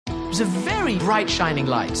was a very bright, shining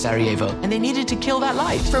light, Sarajevo, and they needed to kill that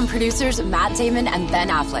light. From producers Matt Damon and Ben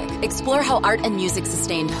Affleck, explore how art and music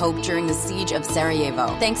sustained hope during the siege of Sarajevo,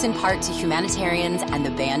 thanks in part to humanitarians and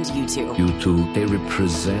the band U2. U2, they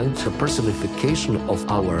represent a personification of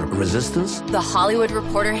our resistance. The Hollywood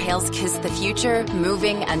Reporter hails Kiss the Future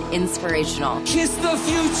moving and inspirational. Kiss the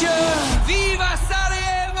future! Viva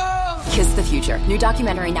Sarajevo! Kiss the Future. New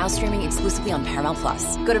documentary now streaming exclusively on Paramount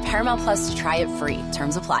Plus. Go to Paramount Plus to try it free.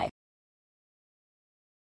 Terms apply.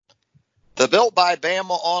 The Built by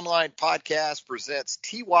Bama online podcast presents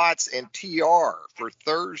T-Watts and TR for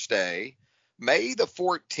Thursday, May the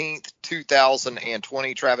 14th,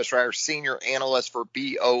 2020. Travis Schreier, senior analyst for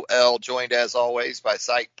BOL, joined as always by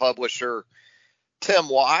site publisher Tim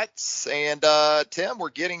Watts. And Tim, we're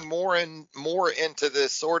getting more and more into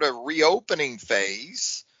this sort of reopening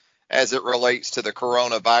phase as it relates to the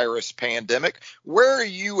coronavirus pandemic. Where are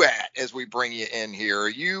you at as we bring you in here? Are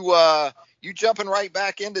you jumping right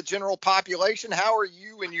back into general population? How are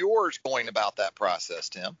you and yours going about that process,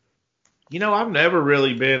 Tim? You know, I've never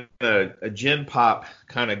really been a gen pop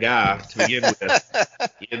kind of guy to begin with.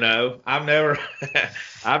 You know, I've never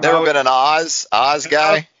been an Oz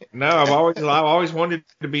guy. No, I've always wanted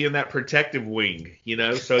to be in that protective wing. You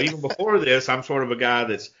know, so even before this, I'm sort of a guy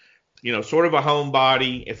that's, you know, sort of a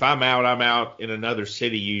homebody. If I'm out in another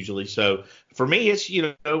city usually. So for me, it's,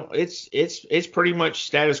 you know, it's pretty much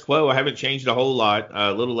status quo. I haven't changed a whole lot.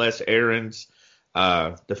 A little less errands.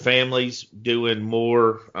 The family's doing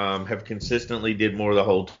more, have consistently did more the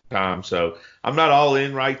whole time. So I'm not all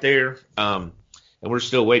in right there. And we're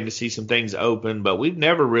still waiting to see some things open, but we've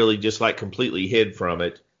never really just like completely hid from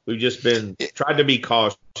it. We've just been tried to be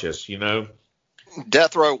cautious, you know.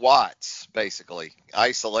 Death Row Watts, basically.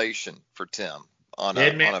 Isolation for Tim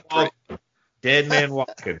Dead man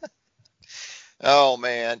walking. Oh,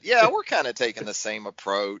 man. Yeah, we're kind of taking the same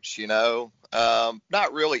approach, you know.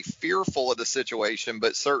 Not really fearful of the situation,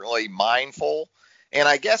 but certainly mindful and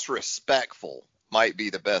I guess respectful might be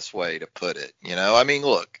the best way to put it. You know, I mean,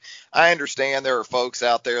 look, I understand there are folks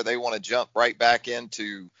out there, they want to jump right back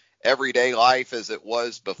into everyday life as it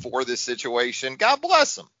was before this situation. God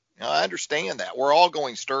bless them. You know, I understand that. We're all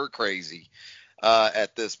going stir crazy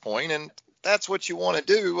at this point, and that's what you want to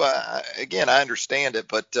do. Again, I understand it,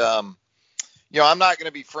 but you know, I'm not going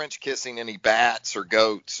to be French kissing any bats or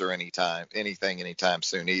goats or anytime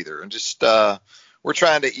soon either. And just we're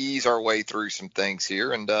trying to ease our way through some things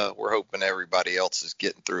here, and we're hoping everybody else is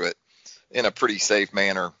getting through it in a pretty safe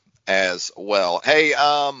manner as well. Hey,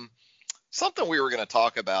 something we were going to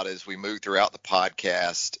talk about as we move throughout the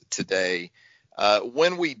podcast today,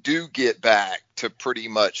 when we do get back to pretty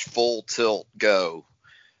much full tilt go,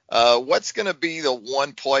 what's going to be the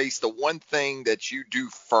one thing that you do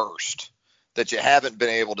first that you haven't been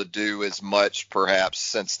able to do as much perhaps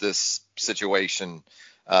since this situation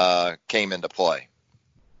came into play?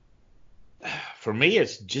 For me,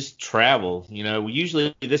 it's just travel. You know,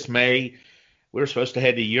 usually this May, we were supposed to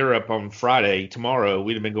head to Europe on Friday. Tomorrow,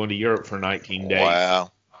 we'd have been going to Europe for 19 days.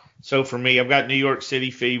 Wow. So for me, I've got New York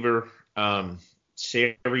City fever.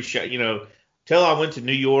 See every show, you know, till I went to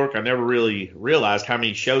New York, I never really realized how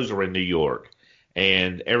many shows were in New York.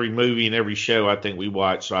 And every movie and every show I think we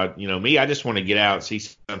watch. So, I just want to get out and see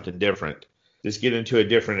something different. Just get into a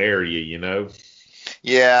different area, you know.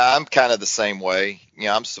 Yeah, I'm kind of the same way. You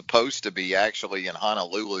know, I'm supposed to be actually in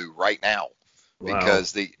Honolulu right now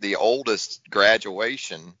because the oldest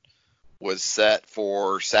graduation was set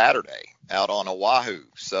for Saturday out on Oahu.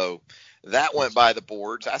 So that went by the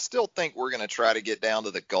boards. I still think we're going to try to get down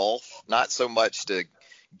to the Gulf, not so much to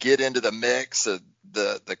get into the mix of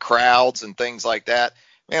the crowds and things like that.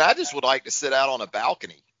 Man, I just would like to sit out on a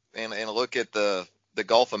balcony and look at the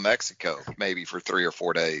Gulf of Mexico maybe for 3 or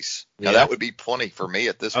 4 days. Yeah. Now, that would be plenty for me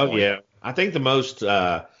at this point. Oh, yeah. I think the most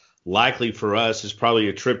likely for us is probably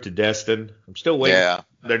a trip to Destin. I'm still waiting. Yeah.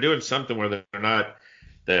 They're doing something where they're not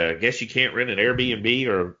I guess you can't rent an Airbnb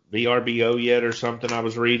or VRBO yet or something I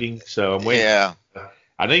was reading. So I'm waiting. Yeah.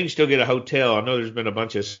 I think you can still get a hotel. I know there's been a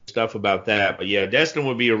bunch of stuff about that. But, yeah, Destin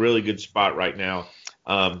would be a really good spot right now.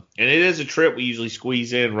 And it is a trip we usually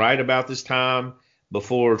squeeze in right about this time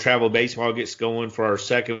before travel baseball gets going for our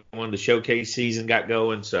second one. The showcase season got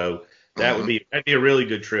going. So that'd be a really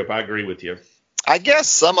good trip. I agree with you. I guess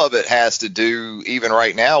some of it has to do even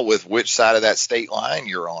right now with which side of that state line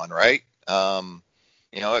you're on, right?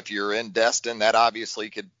 You know, if you're in Destin, that obviously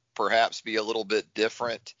could perhaps be a little bit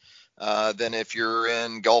different than if you're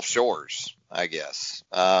in Gulf Shores, I guess.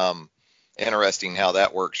 Interesting how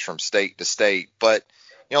that works from state to state. But,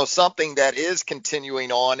 you know, something that is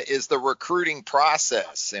continuing on is the recruiting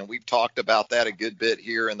process. And we've talked about that a good bit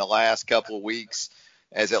here in the last couple of weeks.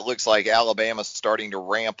 as it looks like Alabama's starting to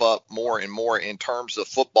ramp up more and more in terms of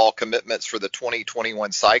football commitments for the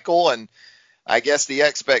 2021 cycle. And I guess the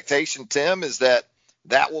expectation, Tim, is that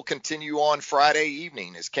will continue on Friday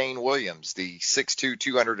evening as Kane Williams, the 6'2",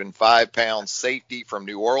 205-pound safety from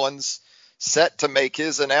New Orleans, set to make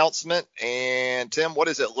his announcement. And Tim, what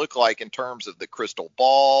does it look like in terms of the crystal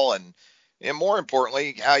ball and more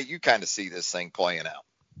importantly, how you kind of see this thing playing out?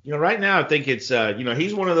 Right now I think it's,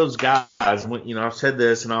 he's one of those guys, I've said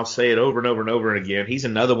this and I'll say it over and over and over again. He's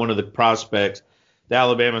another one of the prospects the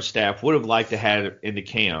Alabama staff would have liked to have into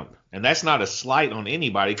camp. And that's not a slight on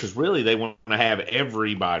anybody because really they want to have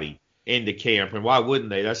everybody into camp. And why wouldn't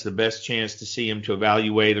they? That's the best chance to see him, to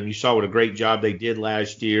evaluate him. You saw what a great job they did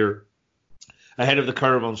last year, ahead of the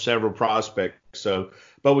curve on several prospects. So,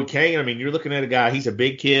 but with Kane, you're looking at a guy, he's a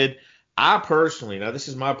big kid. I personally, now this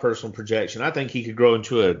is my personal projection, I think he could grow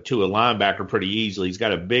into a linebacker pretty easily. He's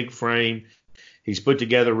got a big frame. He's put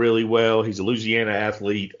together really well. He's a Louisiana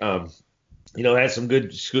athlete. Had some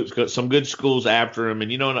good schools after him,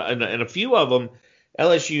 and and a few of them,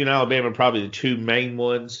 LSU and Alabama are probably the two main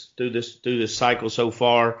ones through this cycle so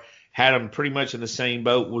far. Had them pretty much in the same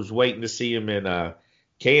boat. Was waiting to see him in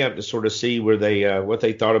camp to sort of see where they what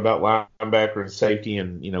they thought about linebacker and safety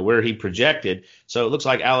and where he projected. So it looks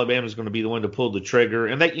like Alabama's going to be the one to pull the trigger,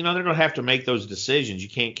 and they they're going to have to make those decisions. You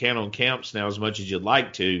can't count on camps now as much as you'd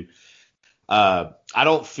like to. I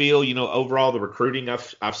don't feel overall the recruiting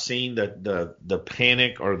I've seen the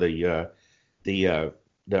panic or the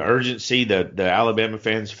urgency that the Alabama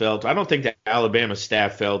fans felt. I don't think the Alabama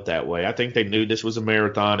staff felt that way. I think they knew this was a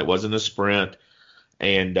marathon. It wasn't a sprint.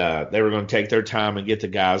 And they were going to take their time and get the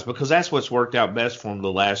guys because that's what's worked out best for them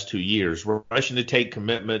the last 2 years. We're rushing to take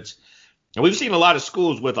commitments. And we've seen a lot of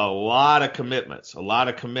schools with a lot of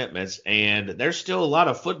commitments, and there's still a lot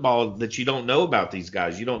of football that you don't know about these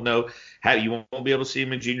guys. You don't know how you won't be able to see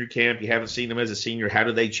them in junior camp. You haven't seen them as a senior. How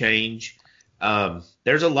do they change?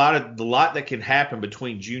 There's a lot that can happen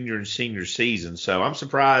between junior and senior season. So I'm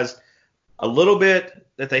surprised a little bit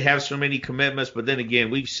that they have so many commitments, but then again,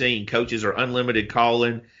 we've seen coaches are unlimited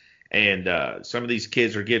calling, and some of these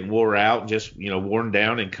kids are getting wore out, just worn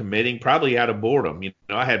down and committing probably out of boredom.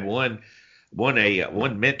 I had one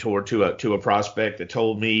mentor to a prospect that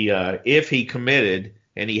told me if he committed,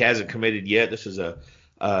 and he hasn't committed yet. This is a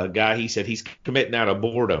guy. He said he's committing out of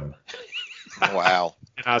boredom. Wow.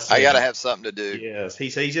 I got to have something to do. Yes,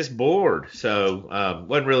 he said he's just bored. So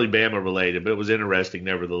wasn't really Bama related, but it was interesting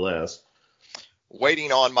nevertheless.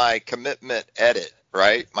 Waiting on my commitment edit,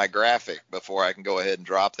 right? My graphic before I can go ahead and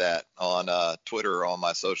drop that on Twitter or on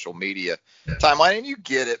my social media timeline. And you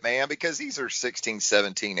get it, man, because these are 16,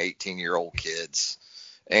 17, 18-year-old kids.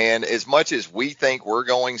 And as much as we think we're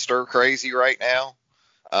going stir crazy right now,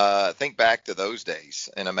 think back to those days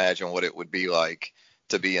and imagine what it would be like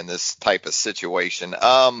to be in this type of situation.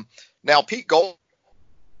 Now, Pete Golden,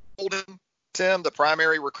 Tim, the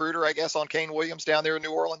primary recruiter, I guess, on Kane Williams down there in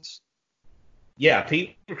New Orleans. Yeah,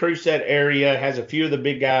 Pete recruits that area, has a few of the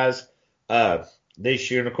big guys this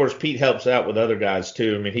year. And, of course, Pete helps out with other guys,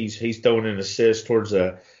 too. He's throwing an assist towards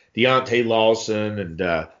Deontay Lawson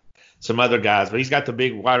and some other guys. But he's got the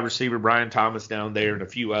big wide receiver, Brian Thomas, down there and a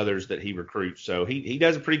few others that he recruits. So he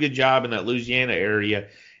does a pretty good job in that Louisiana area.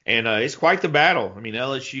 And it's quite the battle.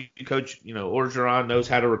 LSU coach, Orgeron knows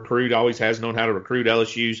how to recruit, always has known how to recruit.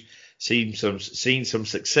 LSU's seen some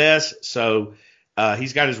success. So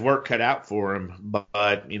he's got his work cut out for him, but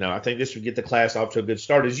I think this would get the class off to a good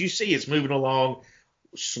start. As you see, it's moving along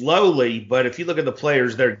slowly, but if you look at the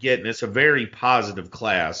players they're getting, it's a very positive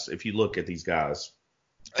class if you look at these guys.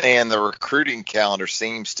 And the recruiting calendar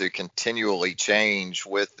seems to continually change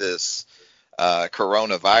with this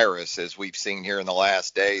coronavirus, as we've seen here in the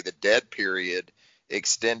last day. The dead period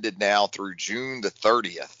extended now through June the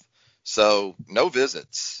 30th, so no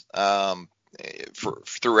visits.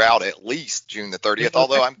 Throughout at least June the 30th,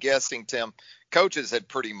 although I'm guessing, Tim, coaches had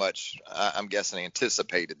pretty much,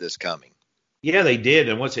 anticipated this coming. Yeah, they did.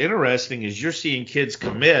 And what's interesting is you're seeing kids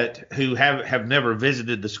commit who have never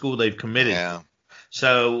visited the school they've committed. Yeah.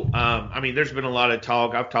 So, there's been a lot of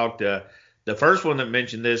talk. I've talked to the first one that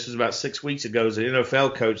mentioned this was about 6 weeks ago, is an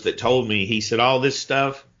NFL coach that told me, he said, all this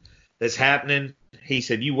stuff that's happening, he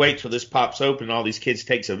said, you wait till this pops open and all these kids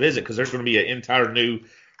takes a visit, because there's going to be an entire new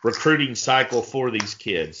recruiting cycle for these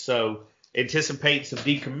kids. So anticipate some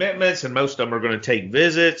decommitments, and most of them are going to take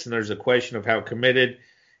visits, and there's a question of how committed,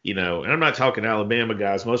 and I'm not talking Alabama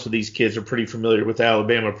guys. Most of these kids are pretty familiar with the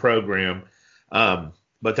Alabama program.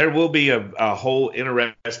 But there will be a whole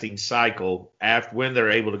interesting cycle after when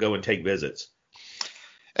they're able to go and take visits.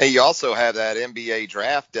 Hey, you also have that NBA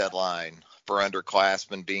draft deadline transfer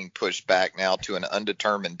underclassmen being pushed back now to an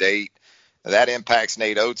undetermined date. That impacts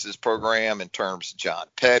Nate Oates' program in terms of John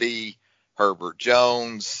Petty, Herbert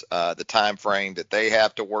Jones, the time frame that they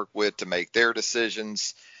have to work with to make their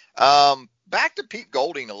decisions. Back to Pete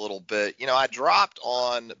Golding a little bit. I dropped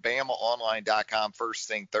on BamaOnline.com first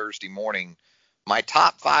thing Thursday morning my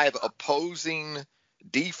top 5 opposing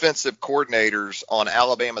defensive coordinators on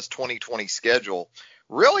Alabama's 2020 schedule.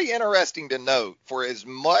 Really interesting to note, for as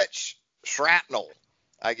much shrapnel,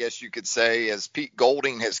 I guess you could say, as Pete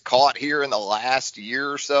Golding has caught here in the last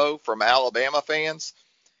year or so from Alabama fans,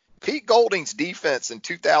 Pete Golding's defense in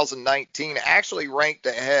 2019 actually ranked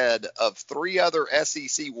ahead of 3 other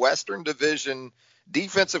SEC Western Division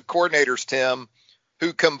defensive coordinators, Tim,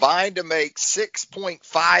 who combined to make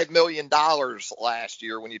 $6.5 million last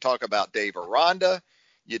year. When you talk about Dave Aranda,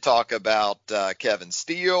 you talk about Kevin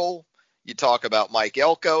Steele, you talk about Mike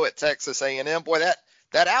Elko at Texas A&M. Boy,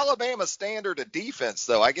 that Alabama standard of defense,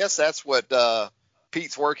 though, I guess that's what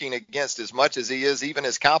Pete's working against as much as he is even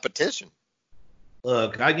his competition.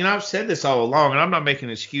 Look, I've said this all along, and I'm not making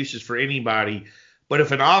excuses for anybody, but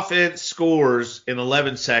if an offense scores in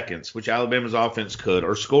 11 seconds, which Alabama's offense could,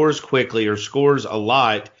 or scores quickly or scores a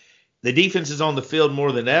lot, the defense is on the field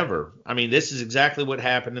more than ever. I mean, this is exactly what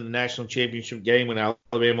happened in the national championship game when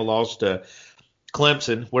Alabama lost to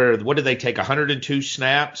Clemson, where what did they take, 102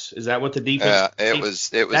 snaps? Is that what the defense? Yeah, it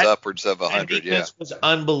was upwards of 100. That defense was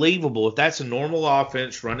unbelievable. If that's a normal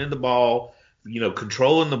offense, running the ball,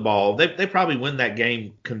 controlling the ball, they probably win that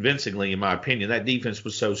game convincingly, in my opinion. That defense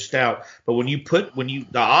was so stout. But the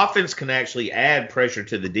offense can actually add pressure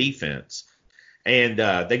to the defense, and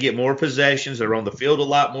they get more possessions. They're on the field a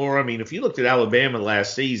lot more. I mean, if you looked at Alabama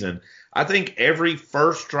last season, I think every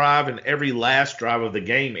first drive and every last drive of the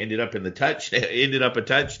game ended up a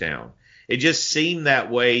touchdown. It just seemed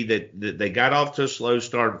that way, that they got off to a slow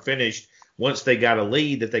start and finished once they got a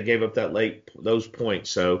lead, that they gave up those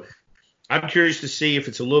points. So I'm curious to see if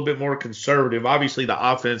it's a little bit more conservative. Obviously,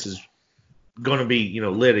 the offense is going to be,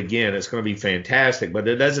 lit again. It's going to be fantastic, but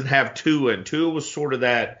it doesn't have Tua, and Tua was sort of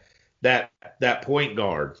that point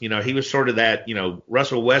guard. He was sort of that,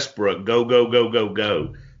 Russell Westbrook, go, go, go, go,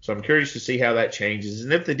 go. So I'm curious to see how that changes,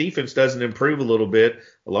 and if the defense doesn't improve a little bit,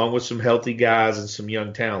 along with some healthy guys and some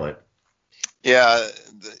young talent. Yeah,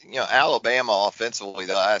 Alabama offensively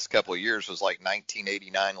the last couple of years was like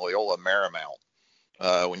 1989 Loyola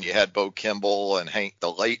Marymount. When you had Bo Kimball and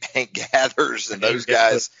the late Hank Gathers and those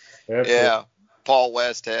guys. Yeah, Paul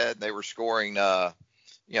Westhead, they were scoring,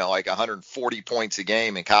 like 140 points a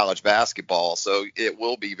game in college basketball. So it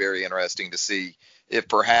will be very interesting to see if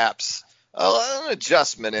perhaps an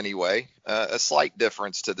adjustment anyway, a slight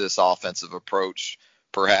difference to this offensive approach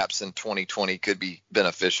perhaps in 2020 could be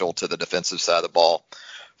beneficial to the defensive side of the ball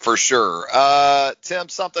for sure. Tim,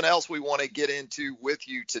 something else we want to get into with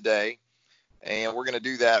you today, and we're going to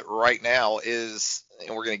do that right now, and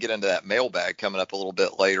we're going to get into that mailbag coming up a little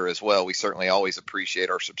bit later as well. We certainly always appreciate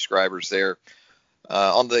our subscribers there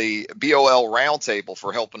on the BOL Roundtable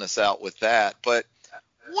for helping us out with that. But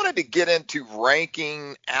wanted to get into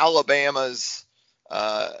ranking Alabama's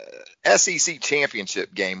SEC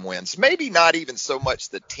championship game wins. Maybe not even so much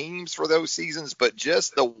the teams for those seasons, but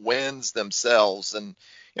just the wins themselves. And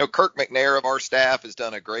Kirk McNair of our staff has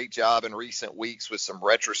done a great job in recent weeks with some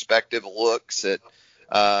retrospective looks at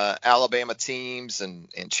Alabama teams and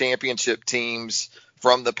championship teams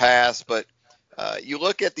from the past. But you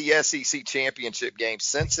look at the SEC championship game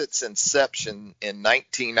since its inception in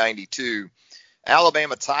 1992,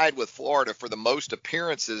 Alabama tied with Florida for the most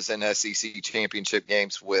appearances in SEC championship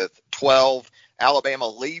games with 12. Alabama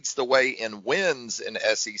leads the way in wins in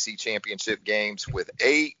SEC championship games with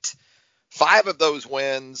 8. 5 of those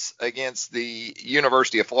wins against the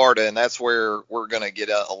University of Florida, and that's where we're going to get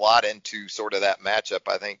a lot into sort of that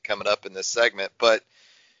matchup, I think, coming up in this segment. But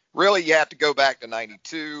really, you have to go back to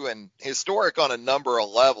 92 and historic on a number of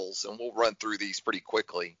levels, and we'll run through these pretty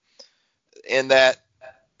quickly, in that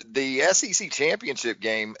the SEC championship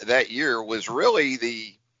game that year was really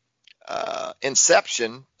the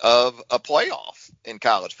inception of a playoff in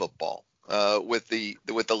college football, with the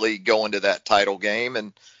league going to that title game,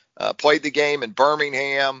 and played the game in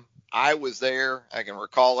Birmingham. I was there. I can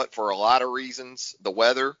recall it for a lot of reasons, the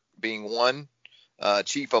weather being one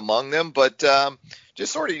chief among them, but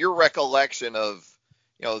just sort of your recollection of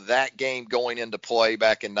that game going into play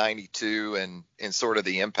back in 92 and sort of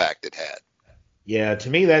the impact it had. Yeah, to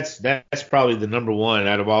me, that's probably the number one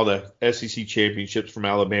out of all the SEC championships from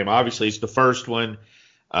Alabama. Obviously, it's the first one.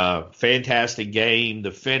 Fantastic game, the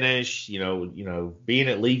finish. Being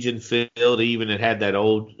at Legion Field, even it had that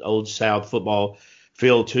old South football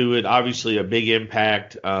feel to it. Obviously, a big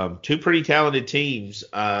impact. Two pretty talented teams.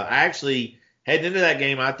 I actually heading into that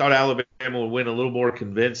game, I thought Alabama would win a little more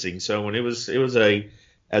convincing. So when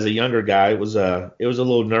as a younger guy, it was a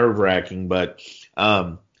little nerve wracking. But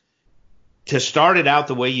to start it out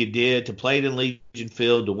the way you did, to play it in Legion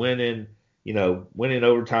Field, to win in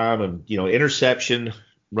overtime, and interception,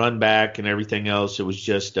 run back, and everything else, it was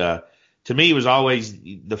just to me, it was always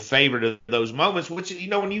the favorite of those moments. Which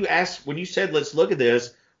when you said let's look at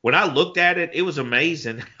this, when I looked at it, it was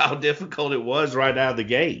amazing how difficult it was right out of the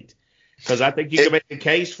gate. Because I think you can make a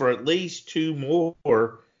case for at least two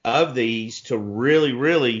more of these to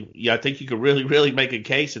really, I think you could really make a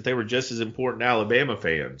case that they were just as important to Alabama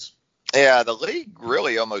fans. Yeah, the league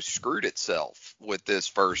really almost screwed itself with this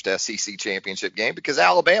first SEC championship game because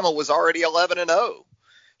Alabama was already 11-0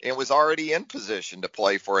 and was already in position to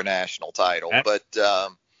play for a national title. But the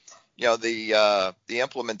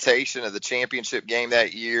implementation of the championship game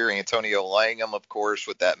that year, Antonio Langham, of course,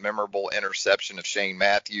 with that memorable interception of Shane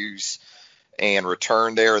Matthews and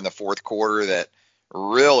return there in the fourth quarter that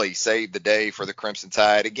really saved the day for the Crimson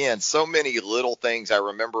Tide. Again, so many little things I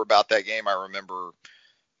remember about that game. I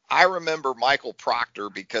remember Michael Proctor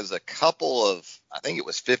because a couple of, I think it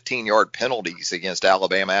was 15-yard penalties against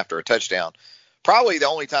Alabama after a touchdown. Probably the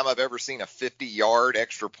only time I've ever seen a 50-yard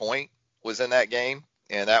extra point was in that game,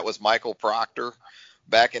 and that was Michael Proctor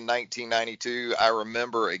back in 1992. I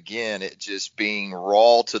remember, again, it just being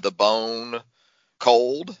raw to the bone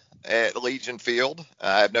cold at Legion Field.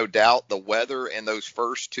 I have no doubt the weather in those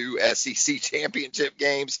first two SEC championship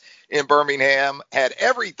games in Birmingham had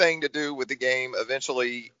everything to do with the game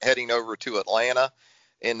eventually heading over to Atlanta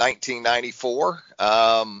in 1994.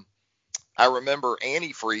 I remember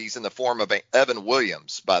antifreeze in the form of Evan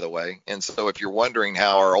Williams, by the way. And so if you're wondering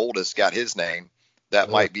how our oldest got his name, that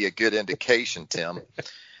might be a good indication, Tim.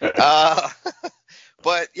 But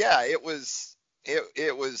yeah, it was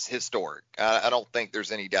historic. I don't think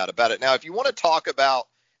there's any doubt about it. Now, if you want to talk about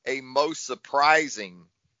a most surprising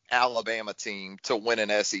Alabama team to win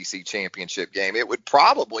an SEC championship game, it would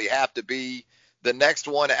probably have to be the next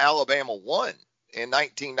one Alabama won in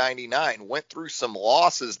 1999. Went through some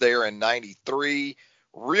losses there in 93,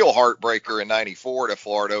 real heartbreaker in 94 to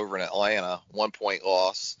Florida over in Atlanta, 1-point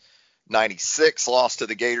loss. 96 lost to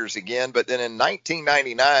the Gators again, but then in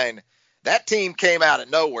 1999, that team came out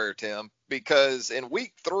of nowhere, Tim, because in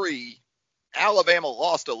week 3, Alabama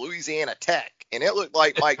lost to Louisiana Tech, and it looked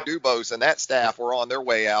like Mike Dubose and that staff were on their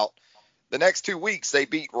way out. The next 2 weeks, they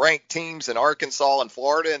beat ranked teams in Arkansas and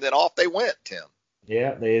Florida, and then off they went, Tim.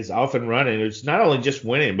 Yeah, they is off and running. It's not only just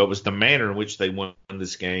winning, but it was the manner in which they won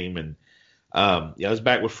this game. And I was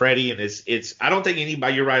back with Freddie, and it's. I don't think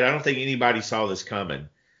anybody. You're right. I don't think anybody saw this coming.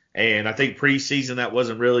 And I think preseason that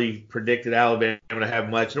wasn't really predicted Alabama to have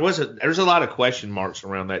much. There's a lot of question marks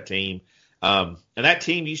around that team. And that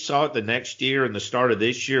team, you saw it the next year and the start of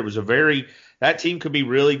this year, was that team could be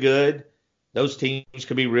really good. Those teams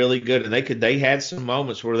could be really good, and they had some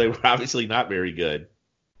moments where they were obviously not very good.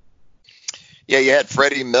 Yeah, you had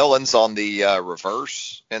Freddie Millins on the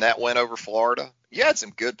reverse in that win over Florida. You had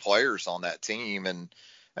some good players on that team, and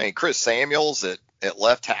I mean Chris Samuels at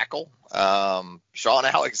left tackle, Sean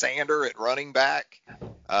Alexander at running back.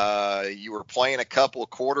 You were playing a couple of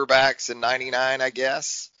quarterbacks in 99, I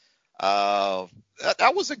guess.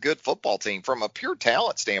 That was a good football team from a pure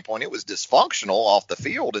talent standpoint. It was dysfunctional off the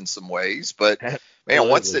field in some ways, but man,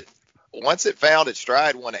 once it found its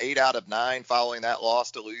stride, won 8 out of 9 following that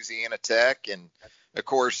loss to Louisiana Tech, and of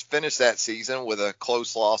course finished that season with a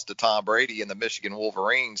close loss to Tom Brady and the Michigan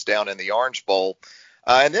Wolverines down in the Orange Bowl.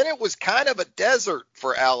 And then it was kind of a desert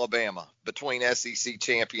for Alabama between SEC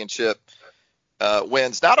championship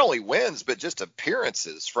wins, not only wins, but just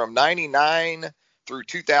appearances. From 99 through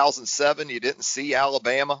 2007, you didn't see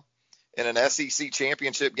Alabama in an SEC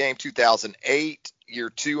championship game. 2008, year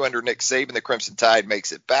 2 under Nick Saban, the Crimson Tide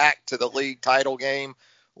makes it back to the league title game,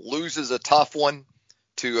 loses a tough one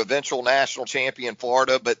to eventual national champion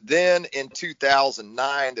Florida. But then in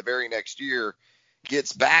 2009, the very next year,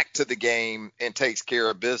 gets back to the game and takes care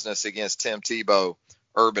of business against Tim Tebow,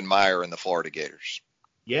 Urban Meyer, and the Florida Gators.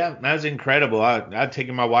 Yeah, that was incredible. I'd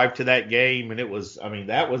taken my wife to that game, and that was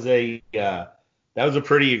a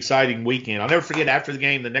pretty exciting weekend. I'll never forget, after the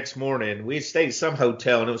game the next morning, we had stayed at some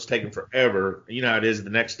hotel, and it was taking forever. You know how it is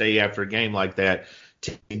the next day after a game like that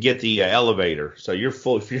to get the elevator. So you're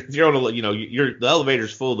full. If you're on the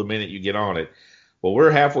elevator's full the minute you get on it. Well,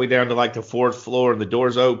 we're halfway down to like the 4th floor, and the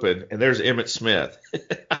door's open, and there's Emmitt Smith.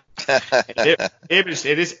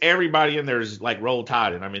 It is everybody in there is like Roll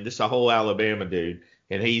Tide, and I mean, this is a whole Alabama dude,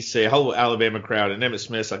 and he's a whole Alabama crowd, and Emmitt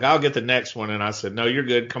Smith's like, "I'll get the next one," and I said, "No, you're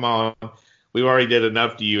good. Come on." we already did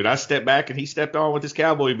enough to you. And I stepped back, and he stepped on with his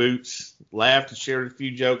cowboy boots, laughed and shared a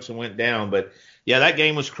few jokes, and went down. But, yeah, that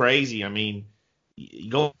game was crazy. I mean,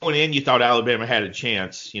 going in, you thought Alabama had a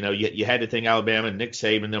chance. You know, you had to think Alabama and Nick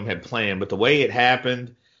Saban and them had planned. But the way it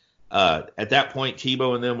happened, at that point,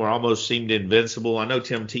 Tebow and them were almost seemed invincible. I know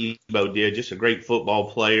Tim Tebow did, just a great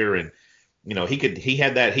football player. And, you know, he could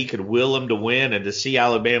will them to win, and to see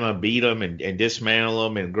Alabama beat them and dismantle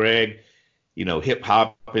them. And Greg, you know,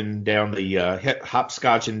 hopscotching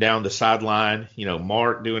down the sideline, you know,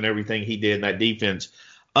 Mark doing everything he did in that defense.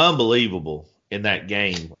 Unbelievable in that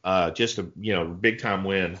game. Just a, you know, big time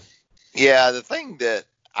win. Yeah, the thing that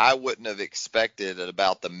I wouldn't have expected at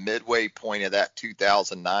about the midway point of that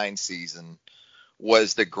 2009 season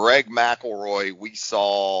was the Greg McElroy we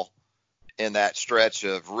saw in that stretch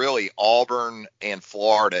of really Auburn and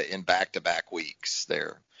Florida in back-to-back weeks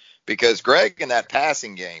there. Because Greg, in that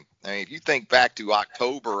passing game, I mean, if you think back to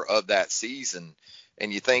October of that season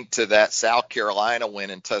and you think to that South Carolina win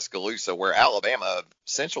in Tuscaloosa where Alabama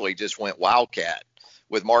essentially just went wildcat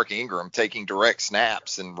with Mark Ingram taking direct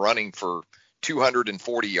snaps and running for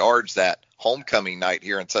 240 yards that homecoming night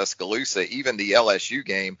here in Tuscaloosa, even the LSU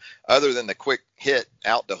game, other than the quick hit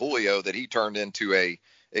out to Julio that he turned into a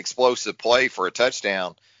explosive play for a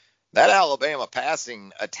touchdown. That Alabama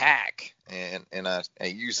passing attack, and I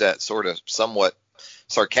use that sort of somewhat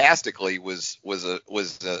sarcastically, was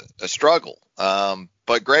a struggle.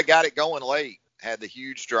 But Greg got it going late, had the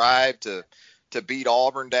huge drive to beat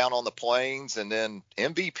Auburn down on the Plains, and then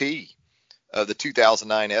MVP of the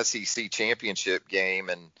 2009 SEC championship game.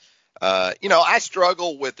 And, you know, I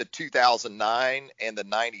struggle with the 2009 and the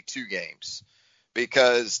 92 games.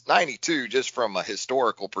 Because 92, just from a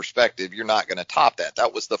historical perspective, you're not going to top that.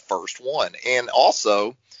 That was the first one. And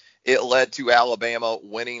also, it led to Alabama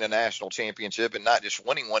winning a national championship, and not just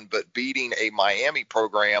winning one, but beating a Miami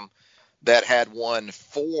program that had won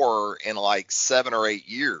 4 in like 7 or 8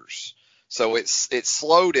 years. So it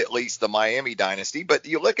slowed at least the Miami dynasty. But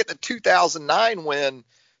you look at the 2009 win,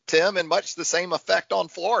 Tim, and much the same effect on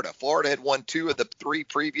Florida. Florida had won 2 of the 3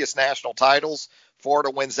 previous national titles.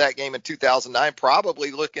 Florida wins that game in 2009,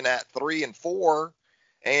 probably looking at 3 and 4,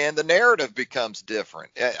 and the narrative becomes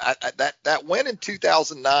different. That win in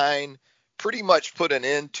 2009 pretty much put an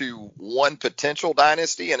end to one potential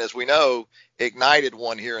dynasty, and as we know, ignited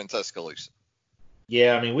one here in Tuscaloosa.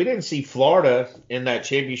 Yeah, I mean, we didn't see Florida in that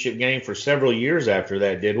championship game for several years after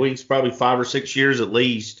that, did we? It's probably 5 or 6 years at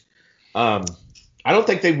least. I don't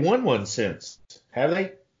think they've won one since, have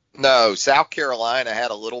they? No, South Carolina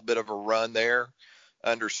had a little bit of a run there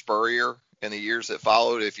under Spurrier in the years that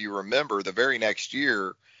followed. If you remember, the very next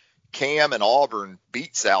year, Cam and Auburn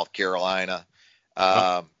beat South Carolina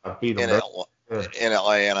in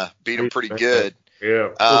Atlanta, beat them pretty good.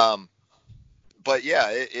 Yeah. But yeah,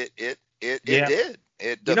 it did.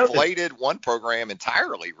 It deflated one program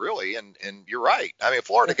entirely, really. And you're right. I mean,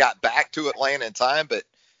 Florida got back to Atlanta in time, but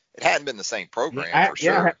it hadn't been the same program for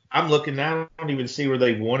sure. Yeah, I'm looking now. I don't even see where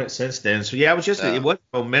they've won it since then. So yeah, it was just it was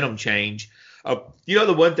a momentum change. You know,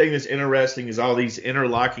 the one thing that's interesting is all these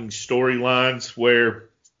interlocking storylines where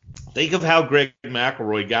think of how Greg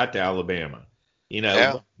McElroy got to Alabama. You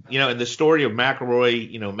know, and the story of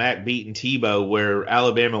McElroy, you know, Mac beating Tebow, where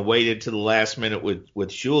Alabama waited to the last minute with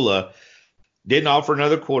Shula, didn't offer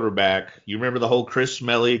another quarterback. You remember the whole Chris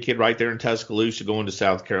Smelly, a kid right there in Tuscaloosa going to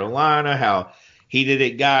South Carolina, how heated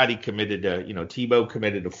it got. He committed to, you know, Tebow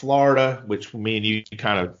committed to Florida, which me and you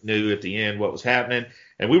kind of knew at the end what was happening.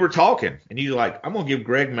 And we were talking, and you were like, I'm going to give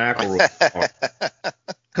Greg McElroy.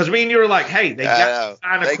 Because me and you were like, hey, they got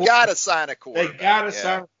to sign a quarterback. They got to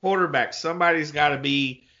sign a quarterback. Somebody's got to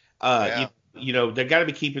be, you know, they got to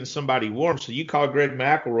be keeping somebody warm. So you called Greg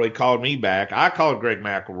McElroy, called me back. I called Greg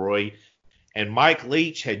McElroy, and Mike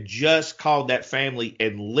Leach had just called that family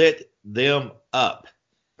and lit them up.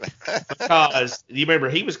 Because you remember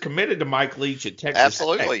he was committed to Mike Leach at Texas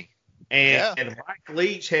Absolutely. Tech. And Mike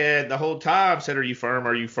Leach had the whole time said, are you firm?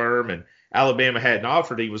 Are you firm? And Alabama hadn't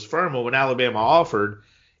offered. He was firm. Well, when Alabama offered,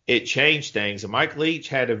 it changed things. And Mike Leach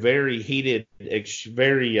had a very heated,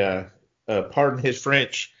 pardon his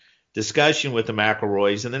French, discussion with the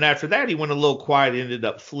McElroys. And then after that, he went a little quiet, ended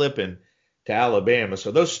up flipping to Alabama.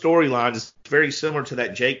 So those storylines is very similar to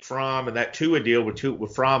that Jake Fromm and that Tua deal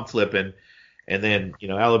with Fromm flipping. And then, you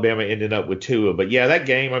know, Alabama ended up with Tua. But, yeah, that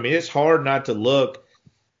game, I mean, it's hard not to look.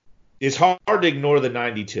 It's hard to ignore the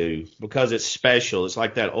 92 because it's special. It's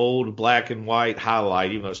like that old black and white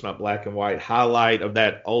highlight, even though it's not black and white, highlight of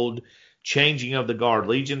that old changing of the guard.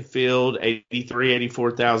 Legion Field,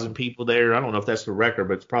 84,000 people there. I don't know if that's the record,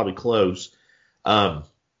 but it's probably close.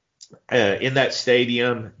 in that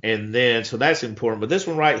stadium. And then, so that's important. But this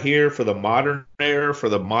one right here for the modern era, for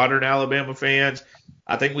the modern Alabama fans,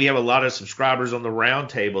 I think we have a lot of subscribers on the round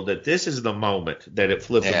table that this is the moment that it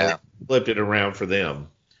flipped it around for them.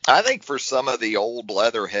 I think for some of the old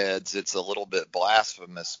Leatherheads, it's a little bit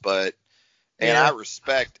blasphemous, but I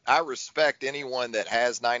respect anyone that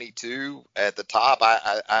has 92 at the top.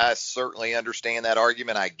 I certainly understand that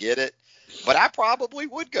argument. I get it, but I probably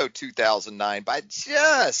would go 2009 by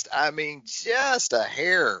just a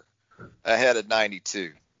hair ahead of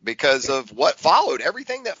 92 because of what followed,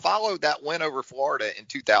 everything that followed that win over Florida in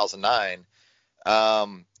 2009.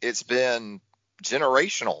 It's been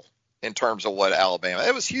generational in terms of what Alabama.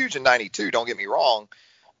 It was huge in 92, don't get me wrong.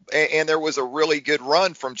 And there was a really good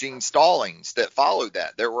run from Gene Stallings that followed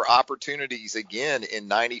that. There were opportunities again in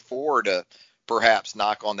 94 to perhaps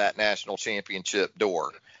knock on that national championship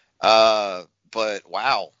door. But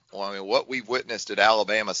wow, well, I mean, what we've witnessed at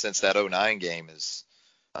Alabama since that 09 game is,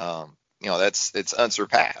 it's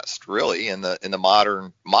unsurpassed really in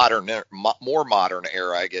the more modern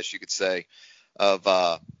era, I guess you could say, of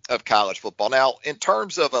college football. Now, in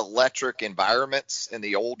terms of electric environments in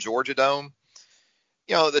the old Georgia Dome,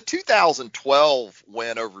 the 2012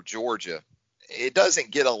 win over Georgia, it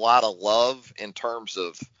doesn't get a lot of love in terms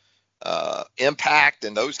of impact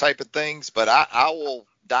and those type of things, but I will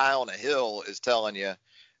die on a hill is telling you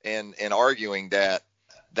and arguing that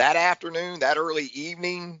afternoon, that early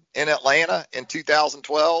evening in Atlanta in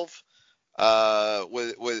 2012,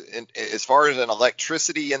 as far as an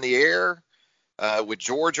electricity in the air, with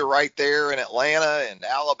Georgia right there in Atlanta and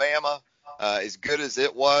Alabama, as good as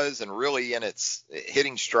it was and really in its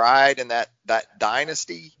hitting stride in that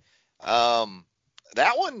dynasty,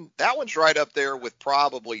 that one's right up there with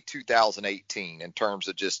probably 2018 in terms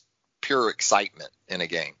of just pure excitement in a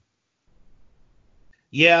game.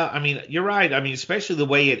 Yeah, I mean, you're right. I mean, especially the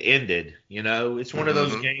way it ended, it's one of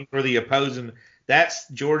those games where the opposing, that's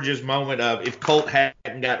Georgia's moment of if Colt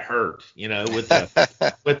hadn't got hurt, with that's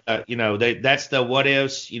the what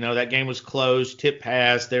ifs, that game was close, tip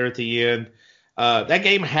pass there at the end. That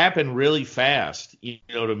game happened really fast,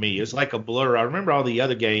 to me. It's like a blur. I remember all the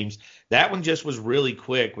other games. That one just was really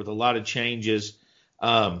quick with a lot of changes.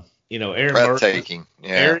 Aaron breathtaking.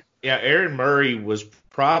 Murray, Aaron Murray was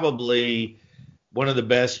probably one of the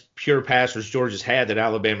best pure passers Georgia's had that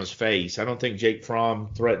Alabama's faced. I don't think Jake Fromm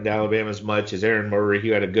threatened Alabama as much as Aaron Murray. He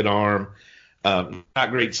had a good arm,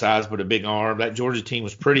 not great size, but a big arm. That Georgia team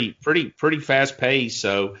was pretty fast paced.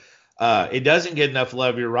 So it doesn't get enough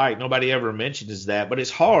love. You're right. Nobody ever mentions that, but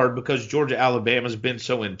it's hard because Georgia Alabama's been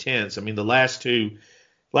so intense. I mean, the last two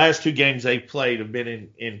games they've played have been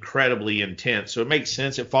incredibly intense. So it makes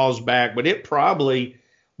sense. It falls back, but it probably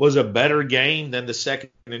was a better game than the second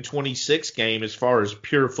and 26 game as far as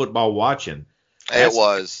pure football watching. It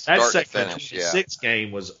was. That second and 26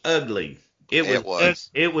 game was ugly.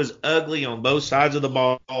 It was ugly on both sides of the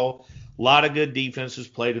ball. A lot of good defense was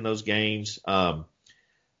played in those games. But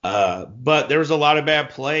there was a lot of bad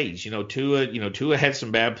plays. Tua had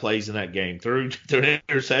some bad plays in that game. Threw an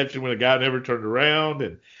interception when a guy never turned around,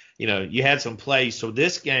 and you had some plays. So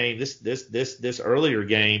this game, this earlier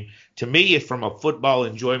game, to me, from a football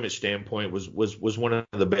enjoyment standpoint, was one of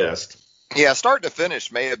the best. Yeah, start to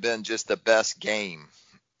finish may have been just the best game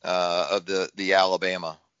of the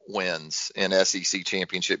Alabama wins in SEC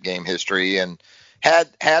championship game history, and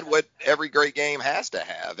had what every great game has to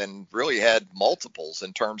have, and really had multiples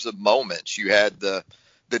in terms of moments. You had the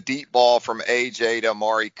deep ball from AJ to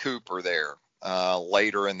Amari Cooper there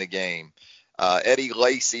later in the game. Eddie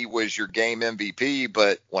Lacy was your game MVP,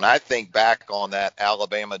 but when I think back on that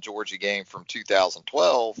Alabama-Georgia game from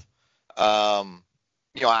 2012,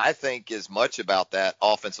 I think as much about that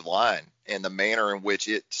offensive line and the manner in which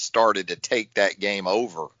it started to take that game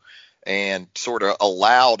over and sort of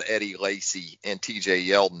allowed Eddie Lacy and TJ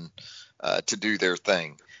Yeldon to do their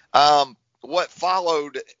thing. What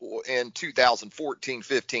followed in 2014,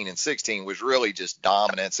 15, and 16 was really just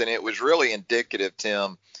dominance, and it was really indicative,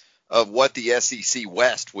 Tim, of what the SEC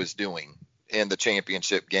West was doing in the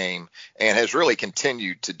championship game and has really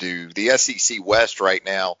continued to do. The SEC West right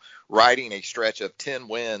now riding a stretch of 10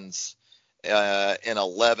 wins in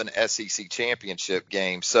 11 SEC championship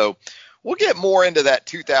games. So we'll get more into that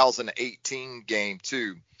 2018 game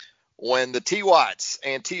too when the T-Watts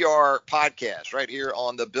and TR podcast right here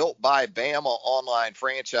on the Built by Bama online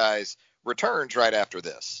franchise returns right after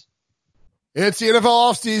this. It's the NFL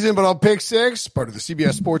offseason, but on Pick Six, part of the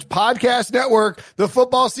CBS Sports Podcast Network, the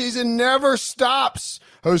football season never stops.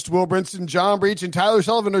 Host Will Brinson, John Breach, and Tyler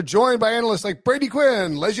Sullivan are joined by analysts like Brady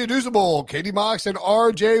Quinn, Lesia Dusable, Katie Mox, and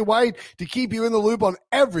R.J. White to keep you in the loop on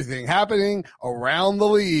everything happening around the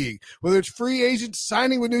league. Whether it's free agents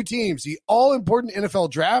signing with new teams, the all-important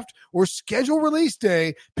NFL draft, or schedule release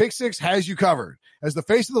day, Pick Six has you covered. As the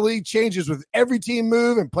face of the league changes with every team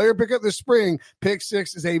move and player pickup this spring, Pick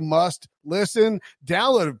Six is a must listen.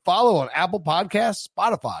 Download and follow on Apple Podcasts,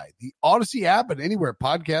 Spotify, the Odyssey app, and anywhere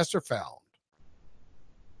podcasts are found.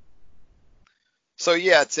 So,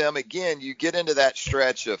 yeah, Tim, again, you get into that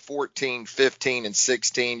stretch of 14, 15, and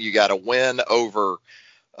 16. You got a win over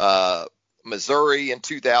Missouri in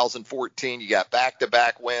 2014. You got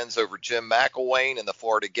back-to-back wins over Jim McElwain and the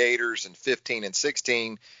Florida Gators in 15 and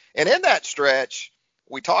 16. And in that stretch,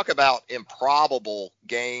 we talk about improbable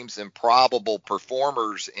games, improbable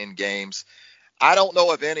performers in games. I don't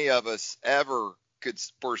know if any of us ever could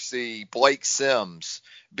foresee Blake Sims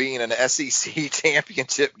being an SEC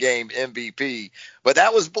championship game MVP, but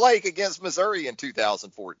that was Blake against Missouri in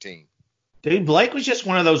 2014. Dude, Blake was just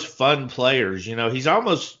one of those fun players. You know, he's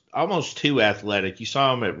almost too athletic. You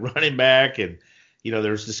saw him at running back, and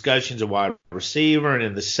there's discussions of wide receiver and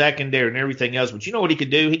in the secondary and everything else. But you know what he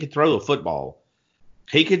could do? He could throw the football.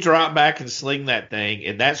 He could drop back and sling that thing,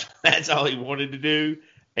 and that's all he wanted to do.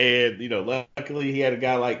 And luckily he had a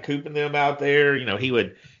guy like Coop and them out there.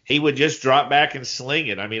 He would just drop back and sling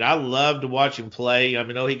it. I mean, I love to watch him play. I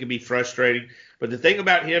know he can be frustrating, but the thing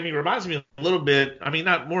about him, he reminds me a little bit. I mean,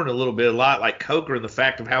 not more than a little bit, a lot like Coker in the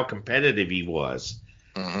fact of how competitive he was.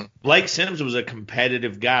 Mm-hmm. Blake Sims was a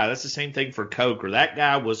competitive guy. That's the same thing for Coker. That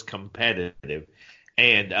guy was competitive,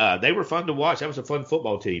 and they were fun to watch. That was a fun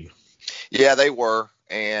football team. Yeah, they were.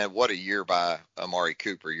 And what a year by Amari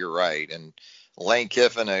Cooper. You're right. And Lane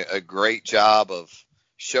Kiffin, a great job of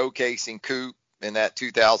showcasing Coop in that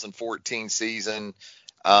 2014 season.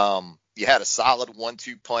 You had a solid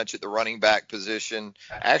 1-2 punch at the running back position.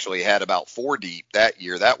 Actually had about 4 deep that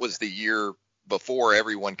year. That was the year before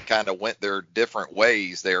everyone kind of went their different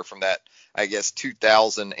ways there from that, I guess,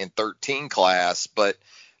 2013 class. But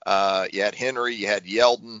you had Henry, you had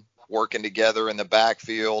Yeldon working together in the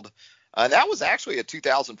backfield. That was actually a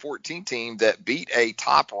 2014 team that beat a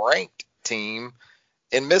top-ranked team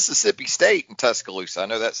in Mississippi State in Tuscaloosa. I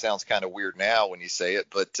know that sounds kind of weird now when you say it,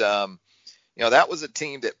 but that was a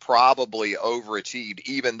team that probably overachieved,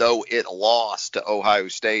 even though it lost to Ohio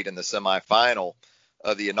State in the semifinal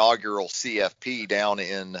of the inaugural CFP down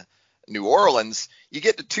in New Orleans. You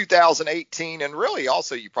get to 2018, and really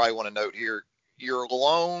also you probably want to note here, you're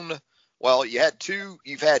alone. Well, you've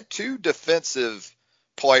had two defensive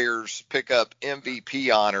players pick up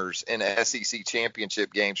MVP honors in SEC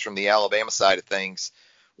championship games from the Alabama side of things.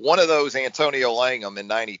 One of those, Antonio Langham in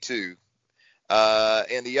 92,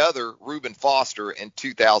 and the other, Reuben Foster in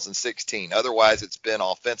 2016. Otherwise, it's been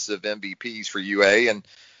offensive MVPs for UA, and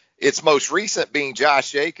its most recent being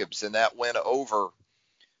Josh Jacobs, and that went over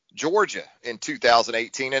Georgia in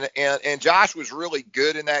 2018. And Josh was really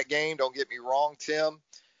good in that game. Don't get me wrong, Tim,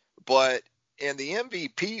 but in the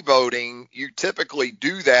MVP voting, you typically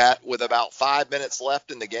do that with about 5 minutes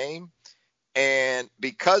left in the game. And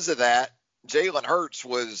because of that, Jalen Hurts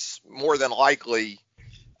was more than likely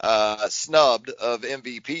snubbed of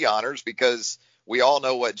MVP honors because we all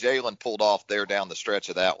know what Jalen pulled off there down the stretch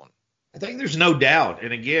of that one. I think there's no doubt.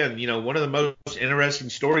 And again, one of the most interesting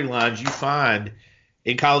storylines you find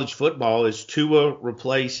in college football is Tua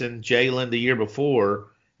replacing Jalen the year before.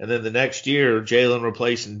 And then the next year, Jalen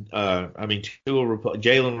replacing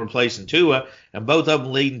Tua, and both of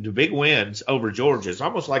them leading to big wins over Georgia. It's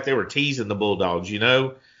almost like they were teasing the Bulldogs,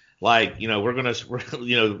 like we're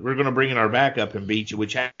gonna bring in our backup and beat you,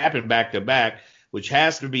 which happened back to back, which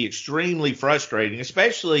has to be extremely frustrating,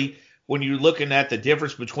 especially when you're looking at the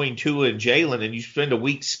difference between Tua and Jalen, and you spend a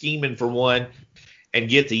week scheming for one and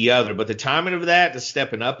get the other. But the timing of that, the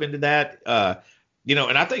stepping up into that.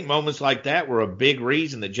 And I think moments like that were a big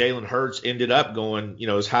reason that Jalen Hurts ended up going,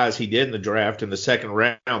 as high as he did in the draft in the second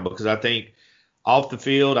round, because I think off the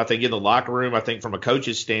field, I think in the locker room, I think from a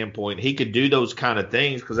coach's standpoint, he could do those kind of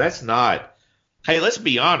things because that's not – hey, let's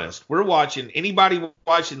be honest. Anybody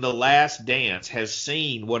watching The Last Dance has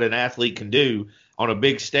seen what an athlete can do on a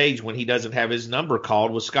big stage when he doesn't have his number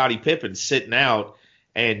called, with Scottie Pippen sitting out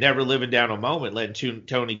and never living down a moment, letting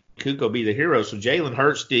Tony Kukoc be the hero. So Jalen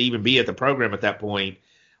Hurts to even be at the program at that point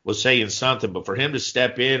was saying something. But for him to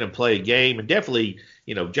step in and play a game, and definitely,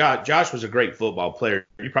 Josh was a great football player.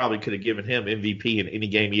 You probably could have given him MVP in any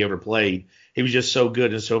game he ever played. He was just so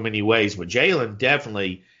good in so many ways. But Jalen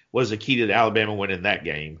definitely was the key to the Alabama win in that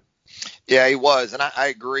game. Yeah, he was, and I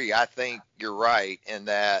agree. I think you're right in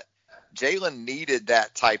that Jalen needed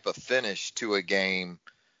that type of finish to a game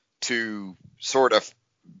to sort of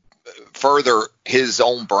further his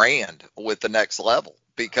own brand with the next level,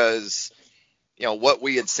 because what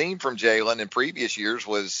we had seen from Jalen in previous years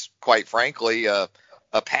was, quite frankly, a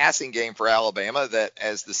passing game for Alabama that,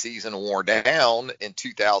 as the season wore down in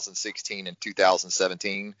 2016 and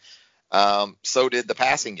 2017, so did the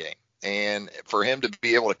passing game. And for him to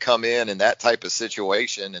be able to come in that type of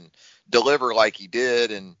situation and deliver like he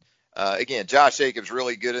did, and again, Josh Jacobs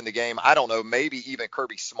really good in the game. I don't know, maybe even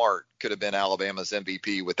Kirby Smart could have been Alabama's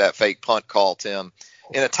MVP with that fake punt call, Tim,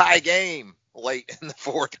 in a tie game late in the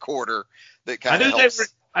fourth quarter. That kind of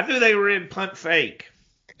helps. I knew they were in punt fake.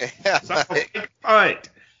 Punt.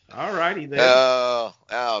 All righty then.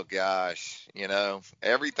 Oh gosh,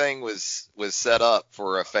 everything was set up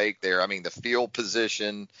for a fake there. I mean, the field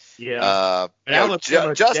position. Yeah.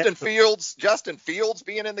 Justin Fields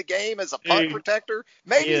being in the game as a punt protector.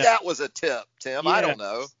 Maybe that was a tip, Tim. Yeah. I don't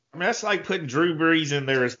know. I mean, that's like putting Drew Brees in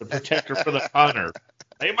there as the protector for the punter.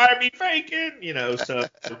 They might be faking, So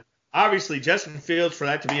obviously, Justin Fields, for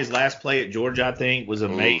that to be his last play at Georgia, I think, was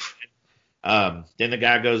amazing. Then the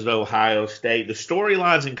guy goes to Ohio State. The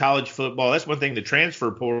storylines in college football, that's one thing the transfer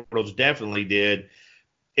portals definitely did,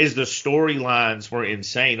 is the storylines were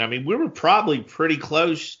insane. I mean, we were probably pretty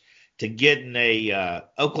close to getting a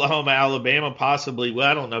Oklahoma, Alabama, possibly. Well,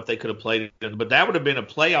 I don't know if they could have played it, but that would have been a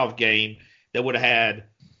playoff game that would have had,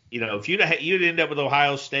 if you'd end up with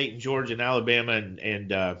Ohio State and Georgia and Alabama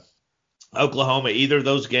and Oklahoma, either of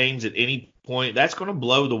those games at any point, that's going to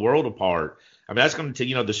blow the world apart. I mean, that's going to,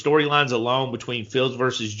 the storylines alone between Fields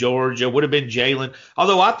versus Georgia would have been Jalen.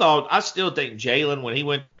 Although I still think Jalen, when he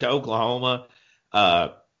went to Oklahoma,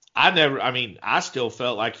 I still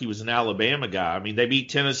felt like he was an Alabama guy. I mean, they beat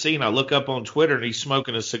Tennessee, and I look up on Twitter and he's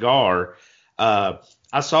smoking a cigar. I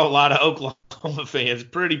saw a lot of Oklahoma fans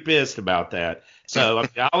pretty pissed about that. So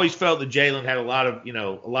I always felt that Jalen had a lot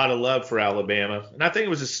of love for Alabama, and I think it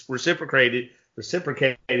was reciprocated with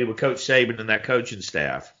Coach Saban and that coaching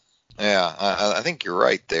staff. Yeah, I think you're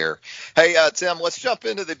right there. Hey, Tim, let's jump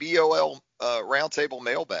into the BOL Roundtable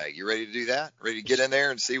mailbag. You ready to do that? Ready to get in there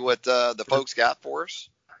and see what the folks got for us?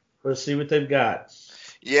 Let's see what they've got.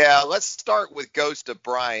 Yeah, let's start with Ghost of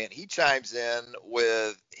Bryant. He chimes in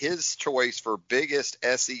with his choice for biggest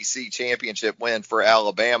SEC championship win for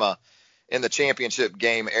Alabama in the championship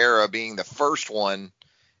game era, being the first one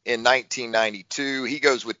in 1992. He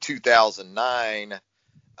goes with 2009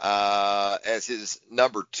 as his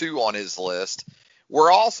number 2 on his list.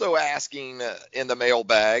 We're also asking in the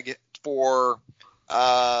mailbag for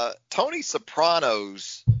Tony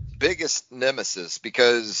Soprano's biggest nemesis,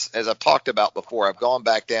 because as I've talked about before, I've gone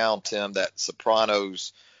back down, Tim, that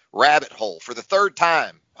Sopranos rabbit hole for the third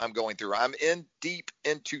time. I'm going through. I'm in deep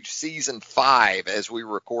into season 5 as we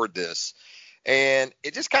record this. And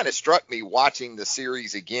it just kind of struck me watching the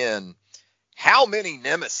series again, how many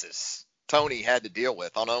nemesis Tony had to deal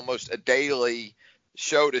with on almost a daily,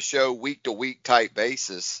 show-to-show, week-to-week type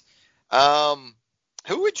basis.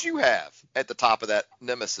 Who would you have at the top of that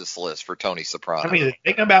nemesis list for Tony Soprano? I mean, the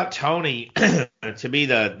thing about Tony to be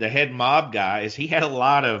the head mob guy is he had a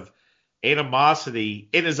lot of animosity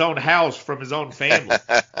in his own house from his own family.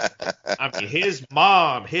 I mean, his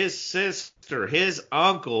mom, his sister, his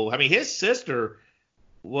uncle. I mean, his sister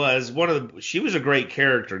was she was a great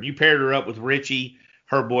character. And you paired her up with Richie,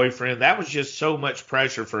 her boyfriend. That was just so much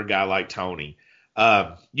pressure for a guy like Tony.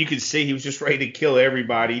 You could see he was just ready to kill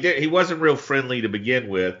everybody. He wasn't real friendly to begin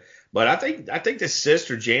with, but I think the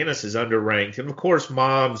sister Janice is underranked, and of course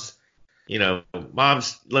mom's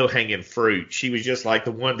low hanging fruit. She was just like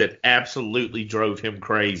the one that absolutely drove him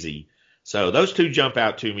crazy. So those two jump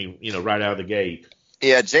out to me, right out of the gate.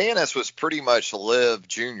 Yeah, Janice was pretty much Liv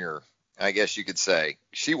Jr., I guess you could say.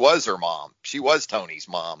 She was her mom. She was Tony's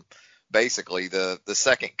mom, basically the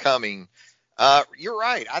second coming. You're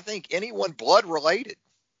right. I think anyone blood related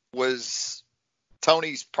was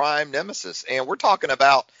Tony's prime nemesis. And we're talking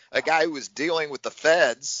about a guy who was dealing with the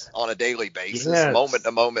feds on a daily basis, yes, moment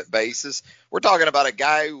to moment basis. We're talking about a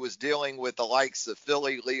guy who was dealing with the likes of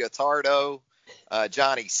Philly Leotardo,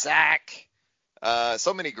 Johnny Sack,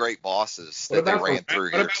 so many great bosses that they ran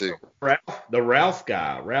through here too. The Ralph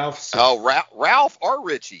guy, Ralph. Oh, Ralph or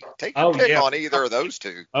Richie. Take your pick on either of those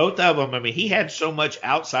two. Both of them. I mean, he had so much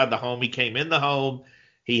outside the home. He came in the home.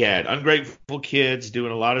 He had ungrateful kids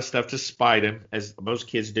doing a lot of stuff to spite him, as most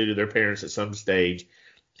kids do to their parents at some stage.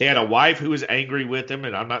 He had a wife who was angry with him,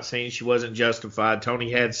 and I'm not saying she wasn't justified.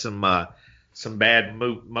 Tony had some bad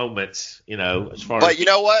moments, as far as. But you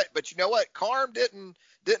know what? Carm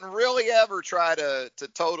didn't really ever try to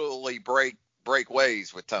totally break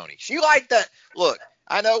ways with Tony. She liked that. Look,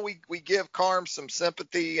 I know we give Carm some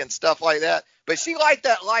sympathy and stuff like that, but she liked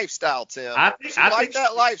that lifestyle, Tim. She liked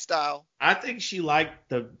that lifestyle. I think she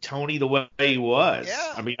liked Tony the way he was.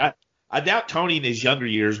 Yeah. I mean, I doubt Tony in his younger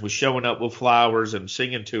years was showing up with flowers and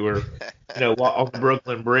singing to her, on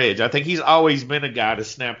Brooklyn Bridge. I think he's always been a guy to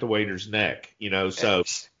snap the waiter's neck, So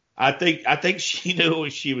I think she knew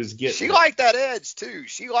what she was getting. She liked that edge too.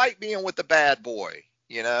 She liked being with the bad boy,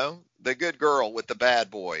 the good girl with the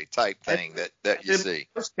bad boy type thing that you see. In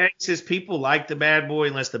most cases, people like the bad boy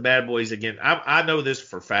unless the bad boy's again. I know this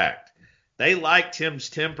for fact. They like Tim's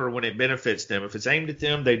temper when it benefits them. If it's aimed at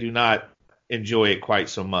them, they do not enjoy it quite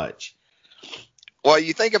so much. Well,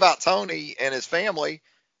 you think about Tony and his family,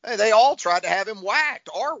 they all tried to have him whacked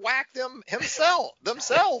or whack them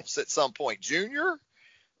themselves at some point. Junior,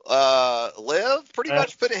 Liv pretty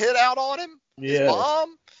much put a hit out on him. Yeah. His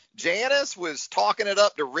mom, Janice, was talking it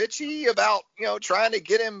up to Richie about, trying to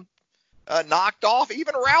get him knocked off.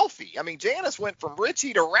 Even Ralphie. I mean, Janice went from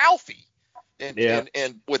Richie to Ralphie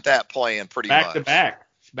and with that plan pretty much. Back to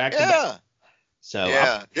back. So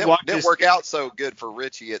yeah, didn't work out so good for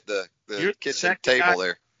Richie at the kitchen table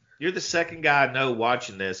there. You're the second guy I know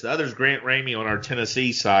watching this. The other's Grant Ramey on our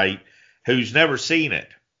Tennessee site, who's never seen it.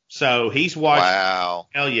 So he's watching. Wow.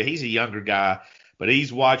 Hell yeah, he's a younger guy, but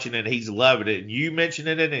he's watching it and he's loving it. And you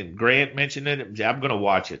mentioning it and Grant mentioning it. I'm going to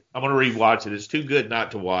watch it. I'm going to rewatch it. It's too good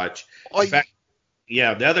not to watch. In fact, the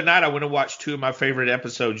other night I went and watched 2 of my favorite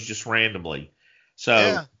episodes just randomly.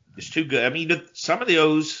 So it's too good. I mean, some of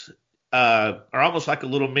those are almost like a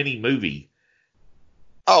little mini movie.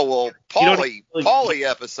 Oh, well, Paulie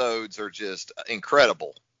episodes are just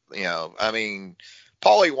incredible. I mean,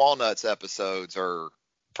 Paulie Walnut's episodes are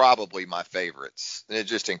probably my favorites. They're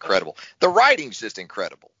just incredible. The writing's just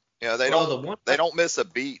incredible. They don't miss a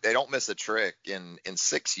beat. They don't miss a trick in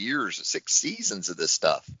 6 years, 6 seasons of this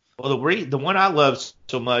stuff. Well, the one I love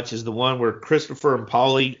so much is the one where Christopher and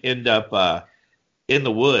Paulie end up in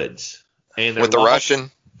the woods. And with the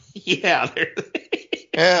Russian? Yeah.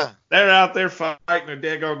 Yeah. They're out there fighting a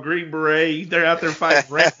daggone Green Beret. They're out there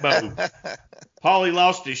fighting Rambo. Paulie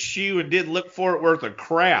lost his shoe and didn't look for it worth a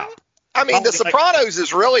crap. I mean, The Sopranos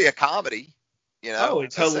is really a comedy. Oh,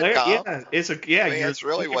 it's hilarious. Yeah, it's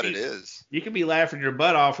really what it is. You can be laughing your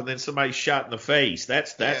butt off and then somebody's shot in the face.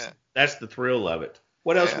 That's the thrill of it.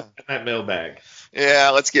 What else was in that mailbag? Yeah,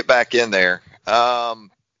 let's get back in there.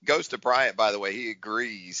 Goes to Bryant, by the way. He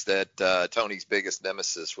agrees that Tony's biggest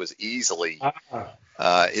nemesis was easily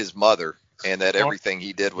his mother, and that everything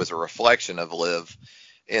he did was a reflection of Liv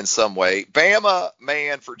in some way. Bama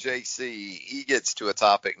man for JC, he gets to a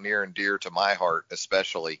topic near and dear to my heart,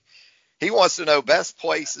 especially. He wants to know best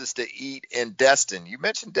places to eat in Destin. You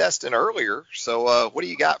mentioned Destin earlier, so what do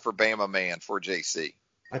you got for Bama man for JC?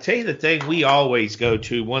 I tell you the thing we always go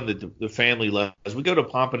to, one that the family loves. We go to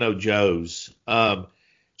Pompano Joe's.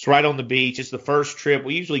 It's right on the beach. It's the first trip.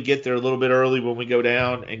 We usually get there a little bit early when we go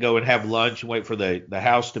down and go and have lunch and wait for the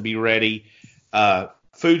house to be ready.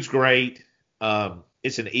 Food's great.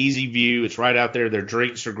 It's an easy view. It's right out there. Their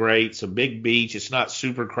drinks are great. It's a big beach. It's not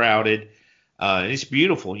super crowded. And it's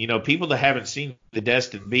beautiful. People that haven't seen the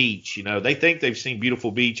Destin Beach, they think they've seen beautiful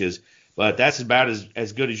beaches, but that's about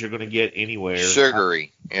as good as you're going to get anywhere.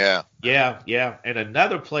 Sugary. Yeah. Yeah. And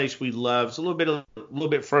another place we love, it's a little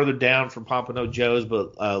bit further down from Pompano Joe's,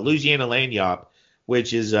 but Louisiana Lagniappe,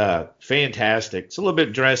 which is fantastic. It's a little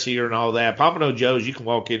bit dressier and all that. Pompano Joe's, you can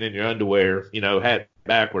walk in your underwear, hat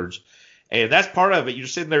backwards. And that's part of it. You're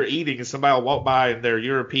sitting there eating and somebody will walk by in their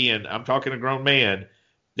European, I'm talking a grown man,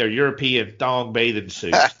 their European thong bathing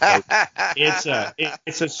suits. So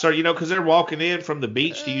because they're walking in from the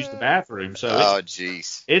beach to use the bathroom. So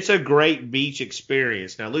it's a great beach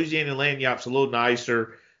experience. Now, Louisiana Lagniappe's a little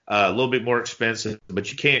nicer, a little bit more expensive, but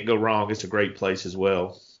you can't go wrong. It's a great place as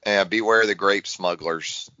well. Yeah, beware the grape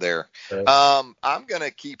smugglers there. I'm going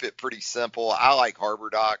to keep it pretty simple. I like Harbor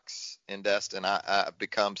Docks in Destin. I've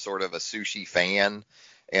become sort of a sushi fan,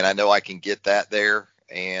 and I know I can get that there.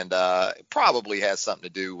 And it probably has something to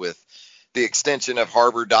do with the extension of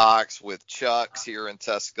Harbor Docks with Chuck's here in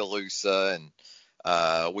Tuscaloosa,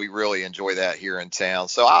 and we really enjoy that here in town.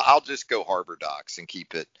 So I'll just go Harbor Docks and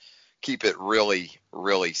keep it really,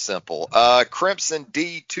 really simple. Crimson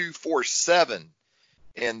D247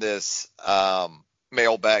 in this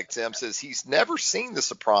mailbag, Tim, says he's never seen The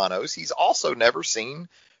Sopranos. He's also never seen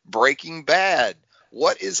Breaking Bad.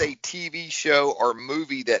 What is a TV show or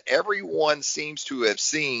movie that everyone seems to have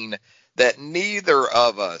seen that neither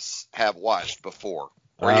of us have watched before?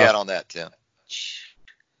 Where you at on that, Tim?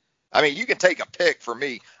 I mean, you can take a pick for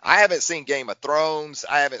me. I haven't seen Game of Thrones.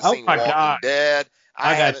 I haven't seen Walking Dead.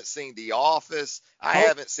 I haven't seen The Office. I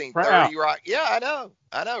haven't seen 30 Rock. Yeah, I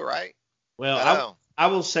know, right? Well, I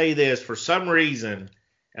will say this. For some reason,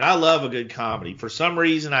 and I love a good comedy, for some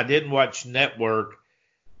reason I didn't watch network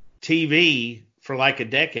TV for like a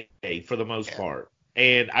decade for the most part.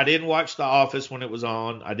 And I didn't watch The Office when it was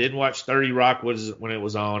on. I didn't watch 30 Rock when it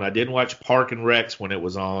was on. I didn't watch Park and Recs when it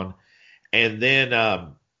was on. And then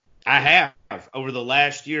I have, over the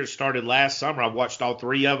last year, started last summer, I've watched all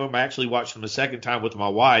 3 of them. I actually watched them a second time with my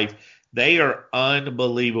wife. They are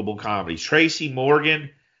unbelievable comedies. Tracy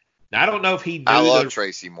Morgan, I don't know if he knew. I love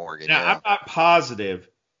Tracy Morgan. Now, I'm not positive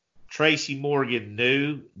Tracy Morgan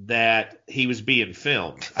knew that he was being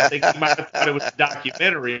filmed. I think he might have thought it was a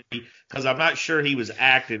documentary because I'm not sure he was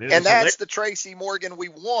acting. And that's the Tracy Morgan we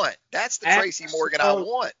want. That's the Tracy Morgan I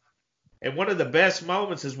want. And one of the best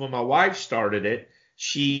moments is when my wife started it.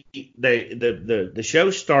 The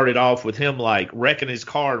show started off with him like wrecking his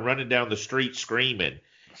car and running down the street screaming.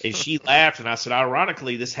 And she laughed, and I said,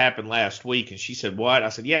 ironically, this happened last week. And she said, what? I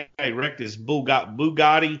said, yeah, he wrecked his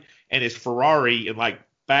Bugatti and his Ferrari in like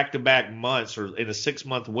back-to-back months or in a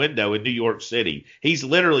 6-month window in New York City. He's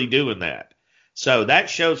literally doing that. So that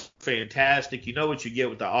show's fantastic. You know what you get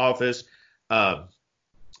with The Office. Amy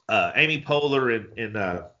Poehler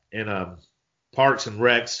in Parks and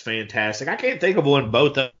Recs, fantastic. I can't think of one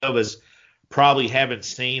both of us probably haven't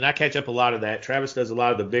seen. I catch up a lot of that. Travis does a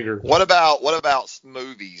lot of the bigger. What about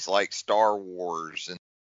movies like Star Wars and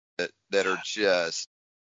that are just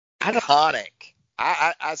iconic?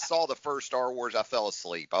 I saw the first Star Wars. I fell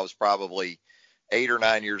asleep. I was probably 8 or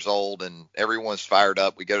 9 years old, and everyone's fired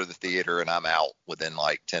up. We go to the theater, and I'm out within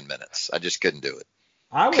like 10 minutes. I just couldn't do it.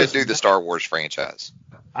 Couldn't do the Star Wars franchise.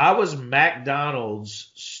 I was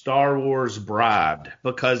McDonald's Star Wars bribed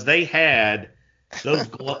because they had those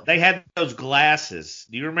glasses.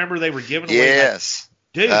 Do you remember they were giving away? Yes.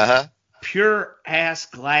 Dude, pure ass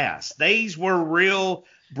glass. These were real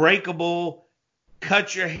breakable,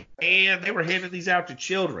 cut your hand. They were handing these out to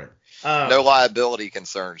children. No liability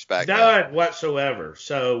concerns back then. None whatsoever.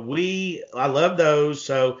 So I love those.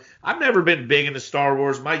 So I've never been big into Star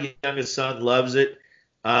Wars. My youngest son loves it.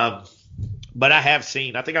 But I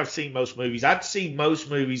think I've seen most movies. I've seen most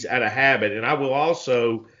movies out of habit, and I will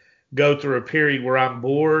also go through a period where I'm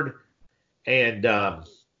bored, and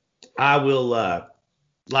I will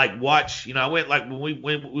watch. I went when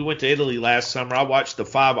we went to Italy last summer. I watched the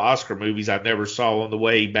 5 Oscar movies I never saw on the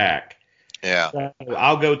way back. Yeah, so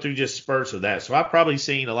I'll go through just spurts of that. So I've probably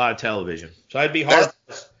seen a lot of television. So it'd be hard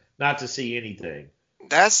not to see anything.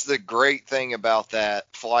 That's the great thing about that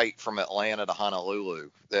flight from Atlanta to Honolulu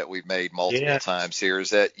that we've made multiple times here is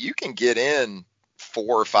that you can get in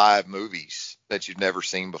 4 or 5 movies that you've never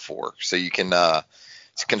seen before. So you can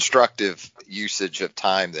it's constructive usage of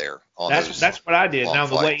time there. That's what I did. Now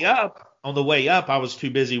on the way up, I was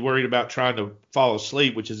too busy worried about trying to fall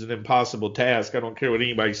asleep, which is an impossible task. I don't care what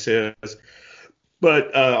anybody says.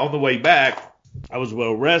 But on the way back, I was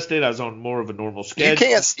well rested. I was on more of a normal schedule.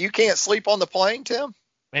 You can't sleep on the plane, Tim?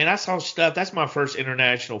 Man, I saw stuff. That's my first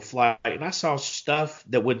international flight, and I saw stuff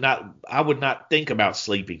that I would not think about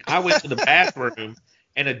sleeping. I went to the bathroom,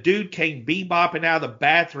 and a dude came bebopping out of the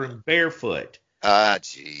bathroom barefoot. Ah,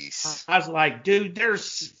 jeez. I was like, dude,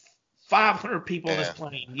 there's 500 people on this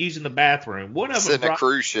plane using the bathroom. One of them in a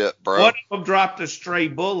cruise ship, bro. One of them dropped a stray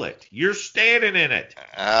bullet. You're standing in it.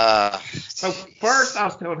 So first I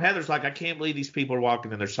was telling Heather's like, I can't believe these people are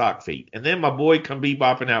walking in their sock feet. And then my boy come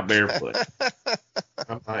bebopping out barefoot.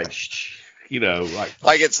 I'm like,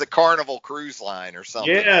 like it's the Carnival Cruise Line or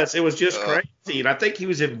something. Yes, it was just crazy. And I think he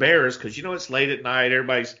was embarrassed because, it's late at night.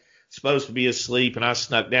 Everybody's supposed to be asleep, and I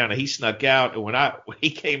snuck down, and he snuck out. And when he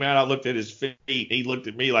came out, I looked at his feet. He looked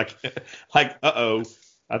at me like uh-oh.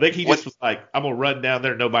 I think he just was like, I'm going to run down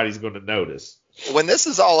there. Nobody's going to notice. When this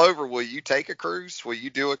is all over, will you take a cruise? Will you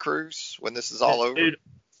do a cruise when this is all over? Dude,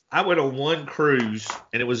 I went on one cruise,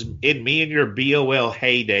 and it was in me and your BOL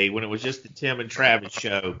heyday when it was just the Tim and Travis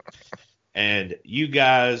show. And you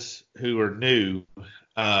guys who are new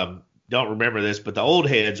don't remember this, but the old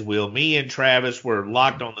heads will. Me and Travis were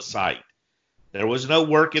locked on the site. There was no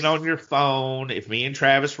working on your phone. If me and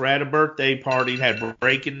Travis were at a birthday party and had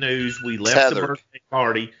breaking news, we left the birthday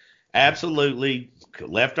party. Absolutely.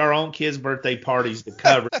 Left our own kids' birthday parties to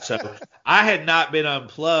cover. So I had not been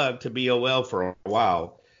unplugged to BOL for a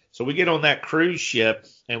while. So we get on that cruise ship,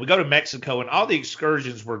 and we go to Mexico, and all the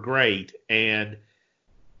excursions were great. And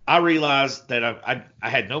I realized that I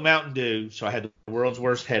had no Mountain Dew, so I had the world's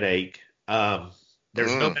worst headache.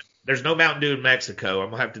 There's no Mountain Dew in Mexico. I'm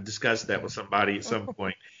going to have to discuss that with somebody at some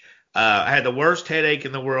point. I had the worst headache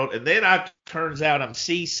in the world. And then turns out I'm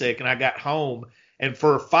seasick, and I got home. And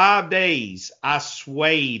for 5 days, I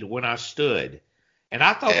swayed when I stood. And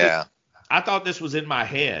I thought this was in my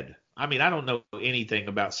head. I mean, I don't know anything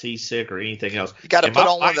about seasick or anything else. You got to put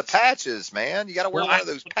on one of the patches, man. You got to wear one of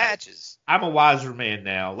those patches. I'm a wiser man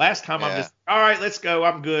now. Last time I'm just, all right, let's go.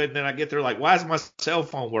 I'm good. And then I get there like, why is my cell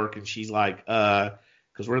phone working? She's like,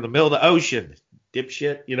 because we're in the middle of the ocean,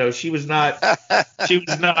 dipshit. You know, she was not.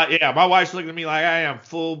 Yeah, my wife's looking at me like I am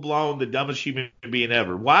full blown the dumbest human being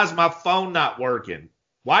ever. Why is my phone not working?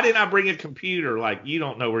 Why didn't I bring a computer? Like, you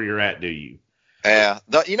don't know where you're at, do you? Yeah,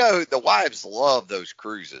 the wives love those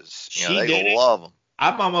cruises. They love them.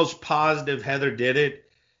 I'm almost positive Heather did it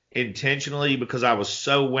intentionally because I was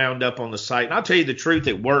so wound up on the site. And I'll tell you the truth,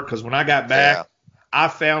 it worked because when I got back, I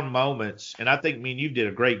found moments, and I think me and you did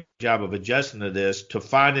a great job of adjusting to this, to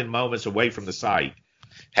finding moments away from the site.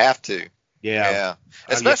 Have to. Yeah.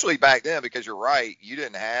 Especially back then, because you're right, you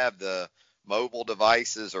didn't have the mobile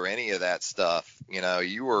devices or any of that stuff. You know,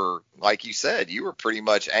 you were, like you said, you were pretty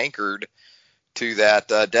much anchored to that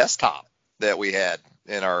desktop that we had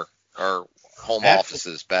in our home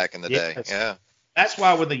offices back in the day. Yeah. That's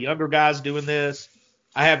why when the younger guys doing this,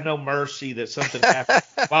 I have no mercy that something happened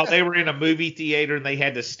while they were in a movie theater and they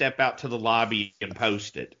had to step out to the lobby and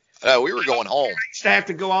post it. We were going home. I used to have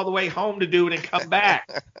to go all the way home to do it and come back.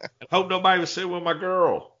 I hope nobody was sitting with my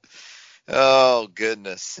girl. Oh,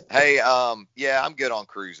 goodness. Hey, I'm good on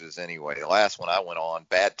cruises anyway. The last one I went on,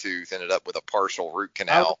 Bad Tooth, ended up with a partial root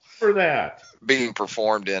canal. For that. Being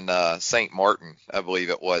performed in St. Martin, I believe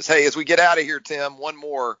it was. Hey, as we get out of here, Tim, one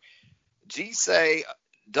more. GSay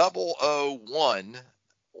 001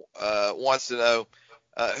 wants to know,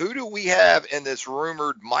 who do we have in this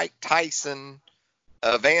rumored Mike Tyson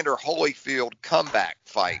Evander Holyfield comeback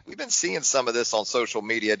fight? We've been seeing some of this on social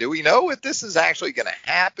media. Do we know if this is actually going to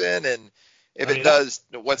happen? And if it does,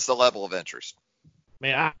 what's the level of interest?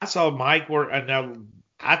 Man, I saw Mike work.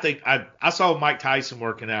 I saw Mike Tyson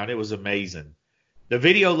working out. It was amazing. The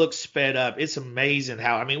video looks sped up. It's amazing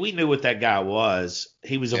how, we knew what that guy was.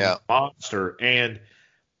 He was a monster. And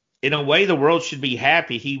in a way, the world should be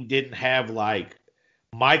happy he didn't have like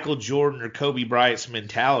Michael Jordan or Kobe Bryant's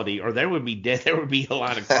mentality, or there would be a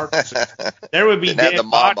line of carcasses. There would be dead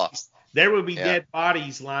bodies. There would be dead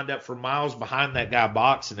bodies lined up for miles behind that guy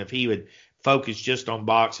boxing if he would focus just on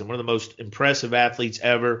boxing. One of the most impressive athletes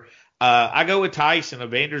ever. I go with Tyson.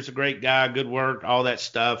 Evander's a great guy, good work, all that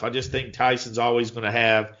stuff. I just think Tyson's always going to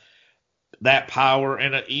have that power.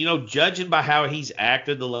 And, judging by how he's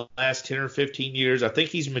acted the last 10 or 15 years, I think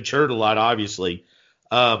he's matured a lot, obviously.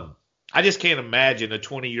 I just can't imagine a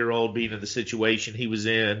 20-year-old being in the situation he was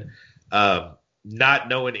in, not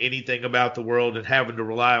knowing anything about the world and having to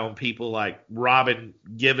rely on people like Robin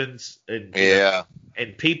Givens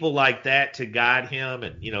and people like that to guide him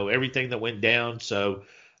and, everything that went down. So,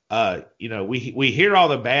 we hear all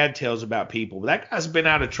the bad tales about people, but that guy's been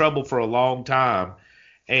out of trouble for a long time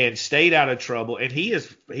and stayed out of trouble. And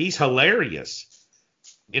he's hilarious.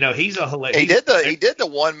 He's a hilarious. He did the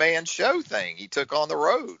one-man show thing. He took on the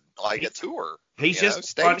road like a tour. He's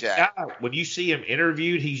just a funny guy. When you see him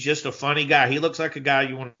interviewed, he's just a funny guy. He looks like a guy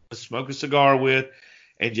you want to smoke a cigar with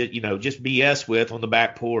and just BS with on the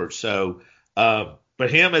back porch. So, but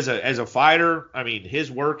him as a fighter, his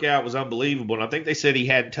workout was unbelievable. And I think they said he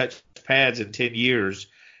hadn't touched pads in 10 years.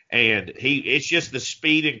 And it's just the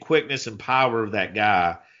speed and quickness and power of that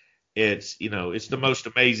guy. It's the most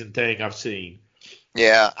amazing thing I've seen.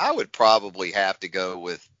 Yeah, I would probably have to go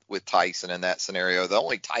with Tyson in that scenario. The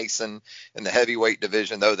only Tyson in the heavyweight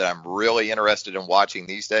division, though, that I'm really interested in watching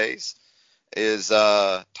these days is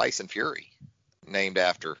Tyson Fury, named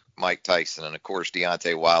after Mike Tyson. And, of course,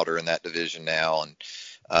 Deontay Wilder in that division now, and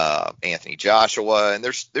Anthony Joshua. And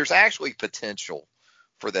there's actually potential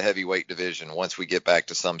for the heavyweight division once we get back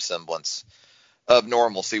to some semblance of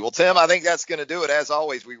normalcy. Well, Tim, I think that's going to do it. As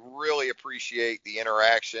always, we really appreciate the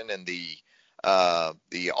interaction and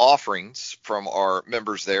the offerings from our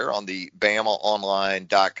members there on the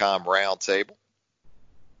BamaOnline.com roundtable.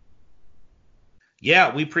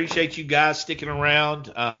 Yeah, we appreciate you guys sticking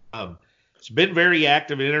around. It's been very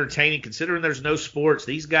active and entertaining considering there's no sports.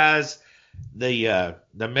 These guys, the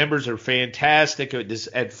members are fantastic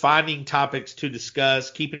at finding topics to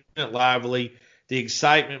discuss, keeping it lively. The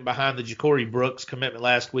excitement behind the Ja'Cory Brooks commitment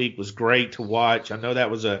last week was great to watch. I know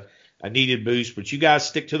that was a needed boost, but you guys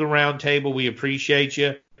stick to the round table. We appreciate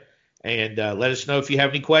you. And let us know if you have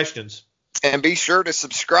any questions. And be sure to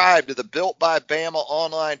subscribe to the Built by Bama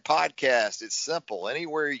Online podcast. It's simple.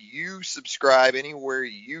 Anywhere you subscribe, anywhere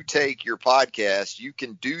you take your podcast, you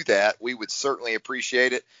can do that. We would certainly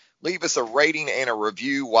appreciate it. leave us a rating and a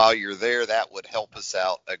review while you're there. That would help us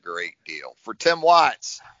out a great deal. For Tim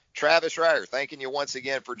Watts, Travis Reier, thanking you once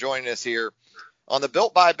again for joining us here on the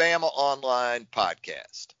Built by Bama Online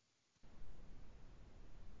podcast.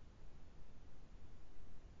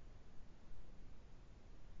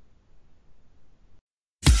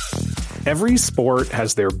 Every sport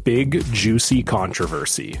has their big, juicy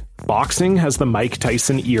controversy. Boxing has the Mike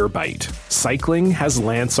Tyson ear bite. Cycling has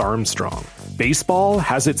Lance Armstrong. Baseball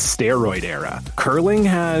has its steroid era. Curling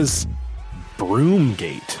has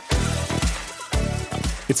Broomgate.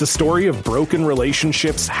 It's a story of broken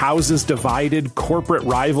relationships, houses divided, corporate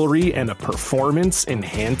rivalry, and a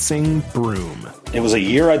performance-enhancing broom. It was a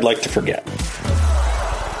year I'd like to forget.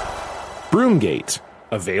 Broomgate.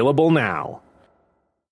 Available now.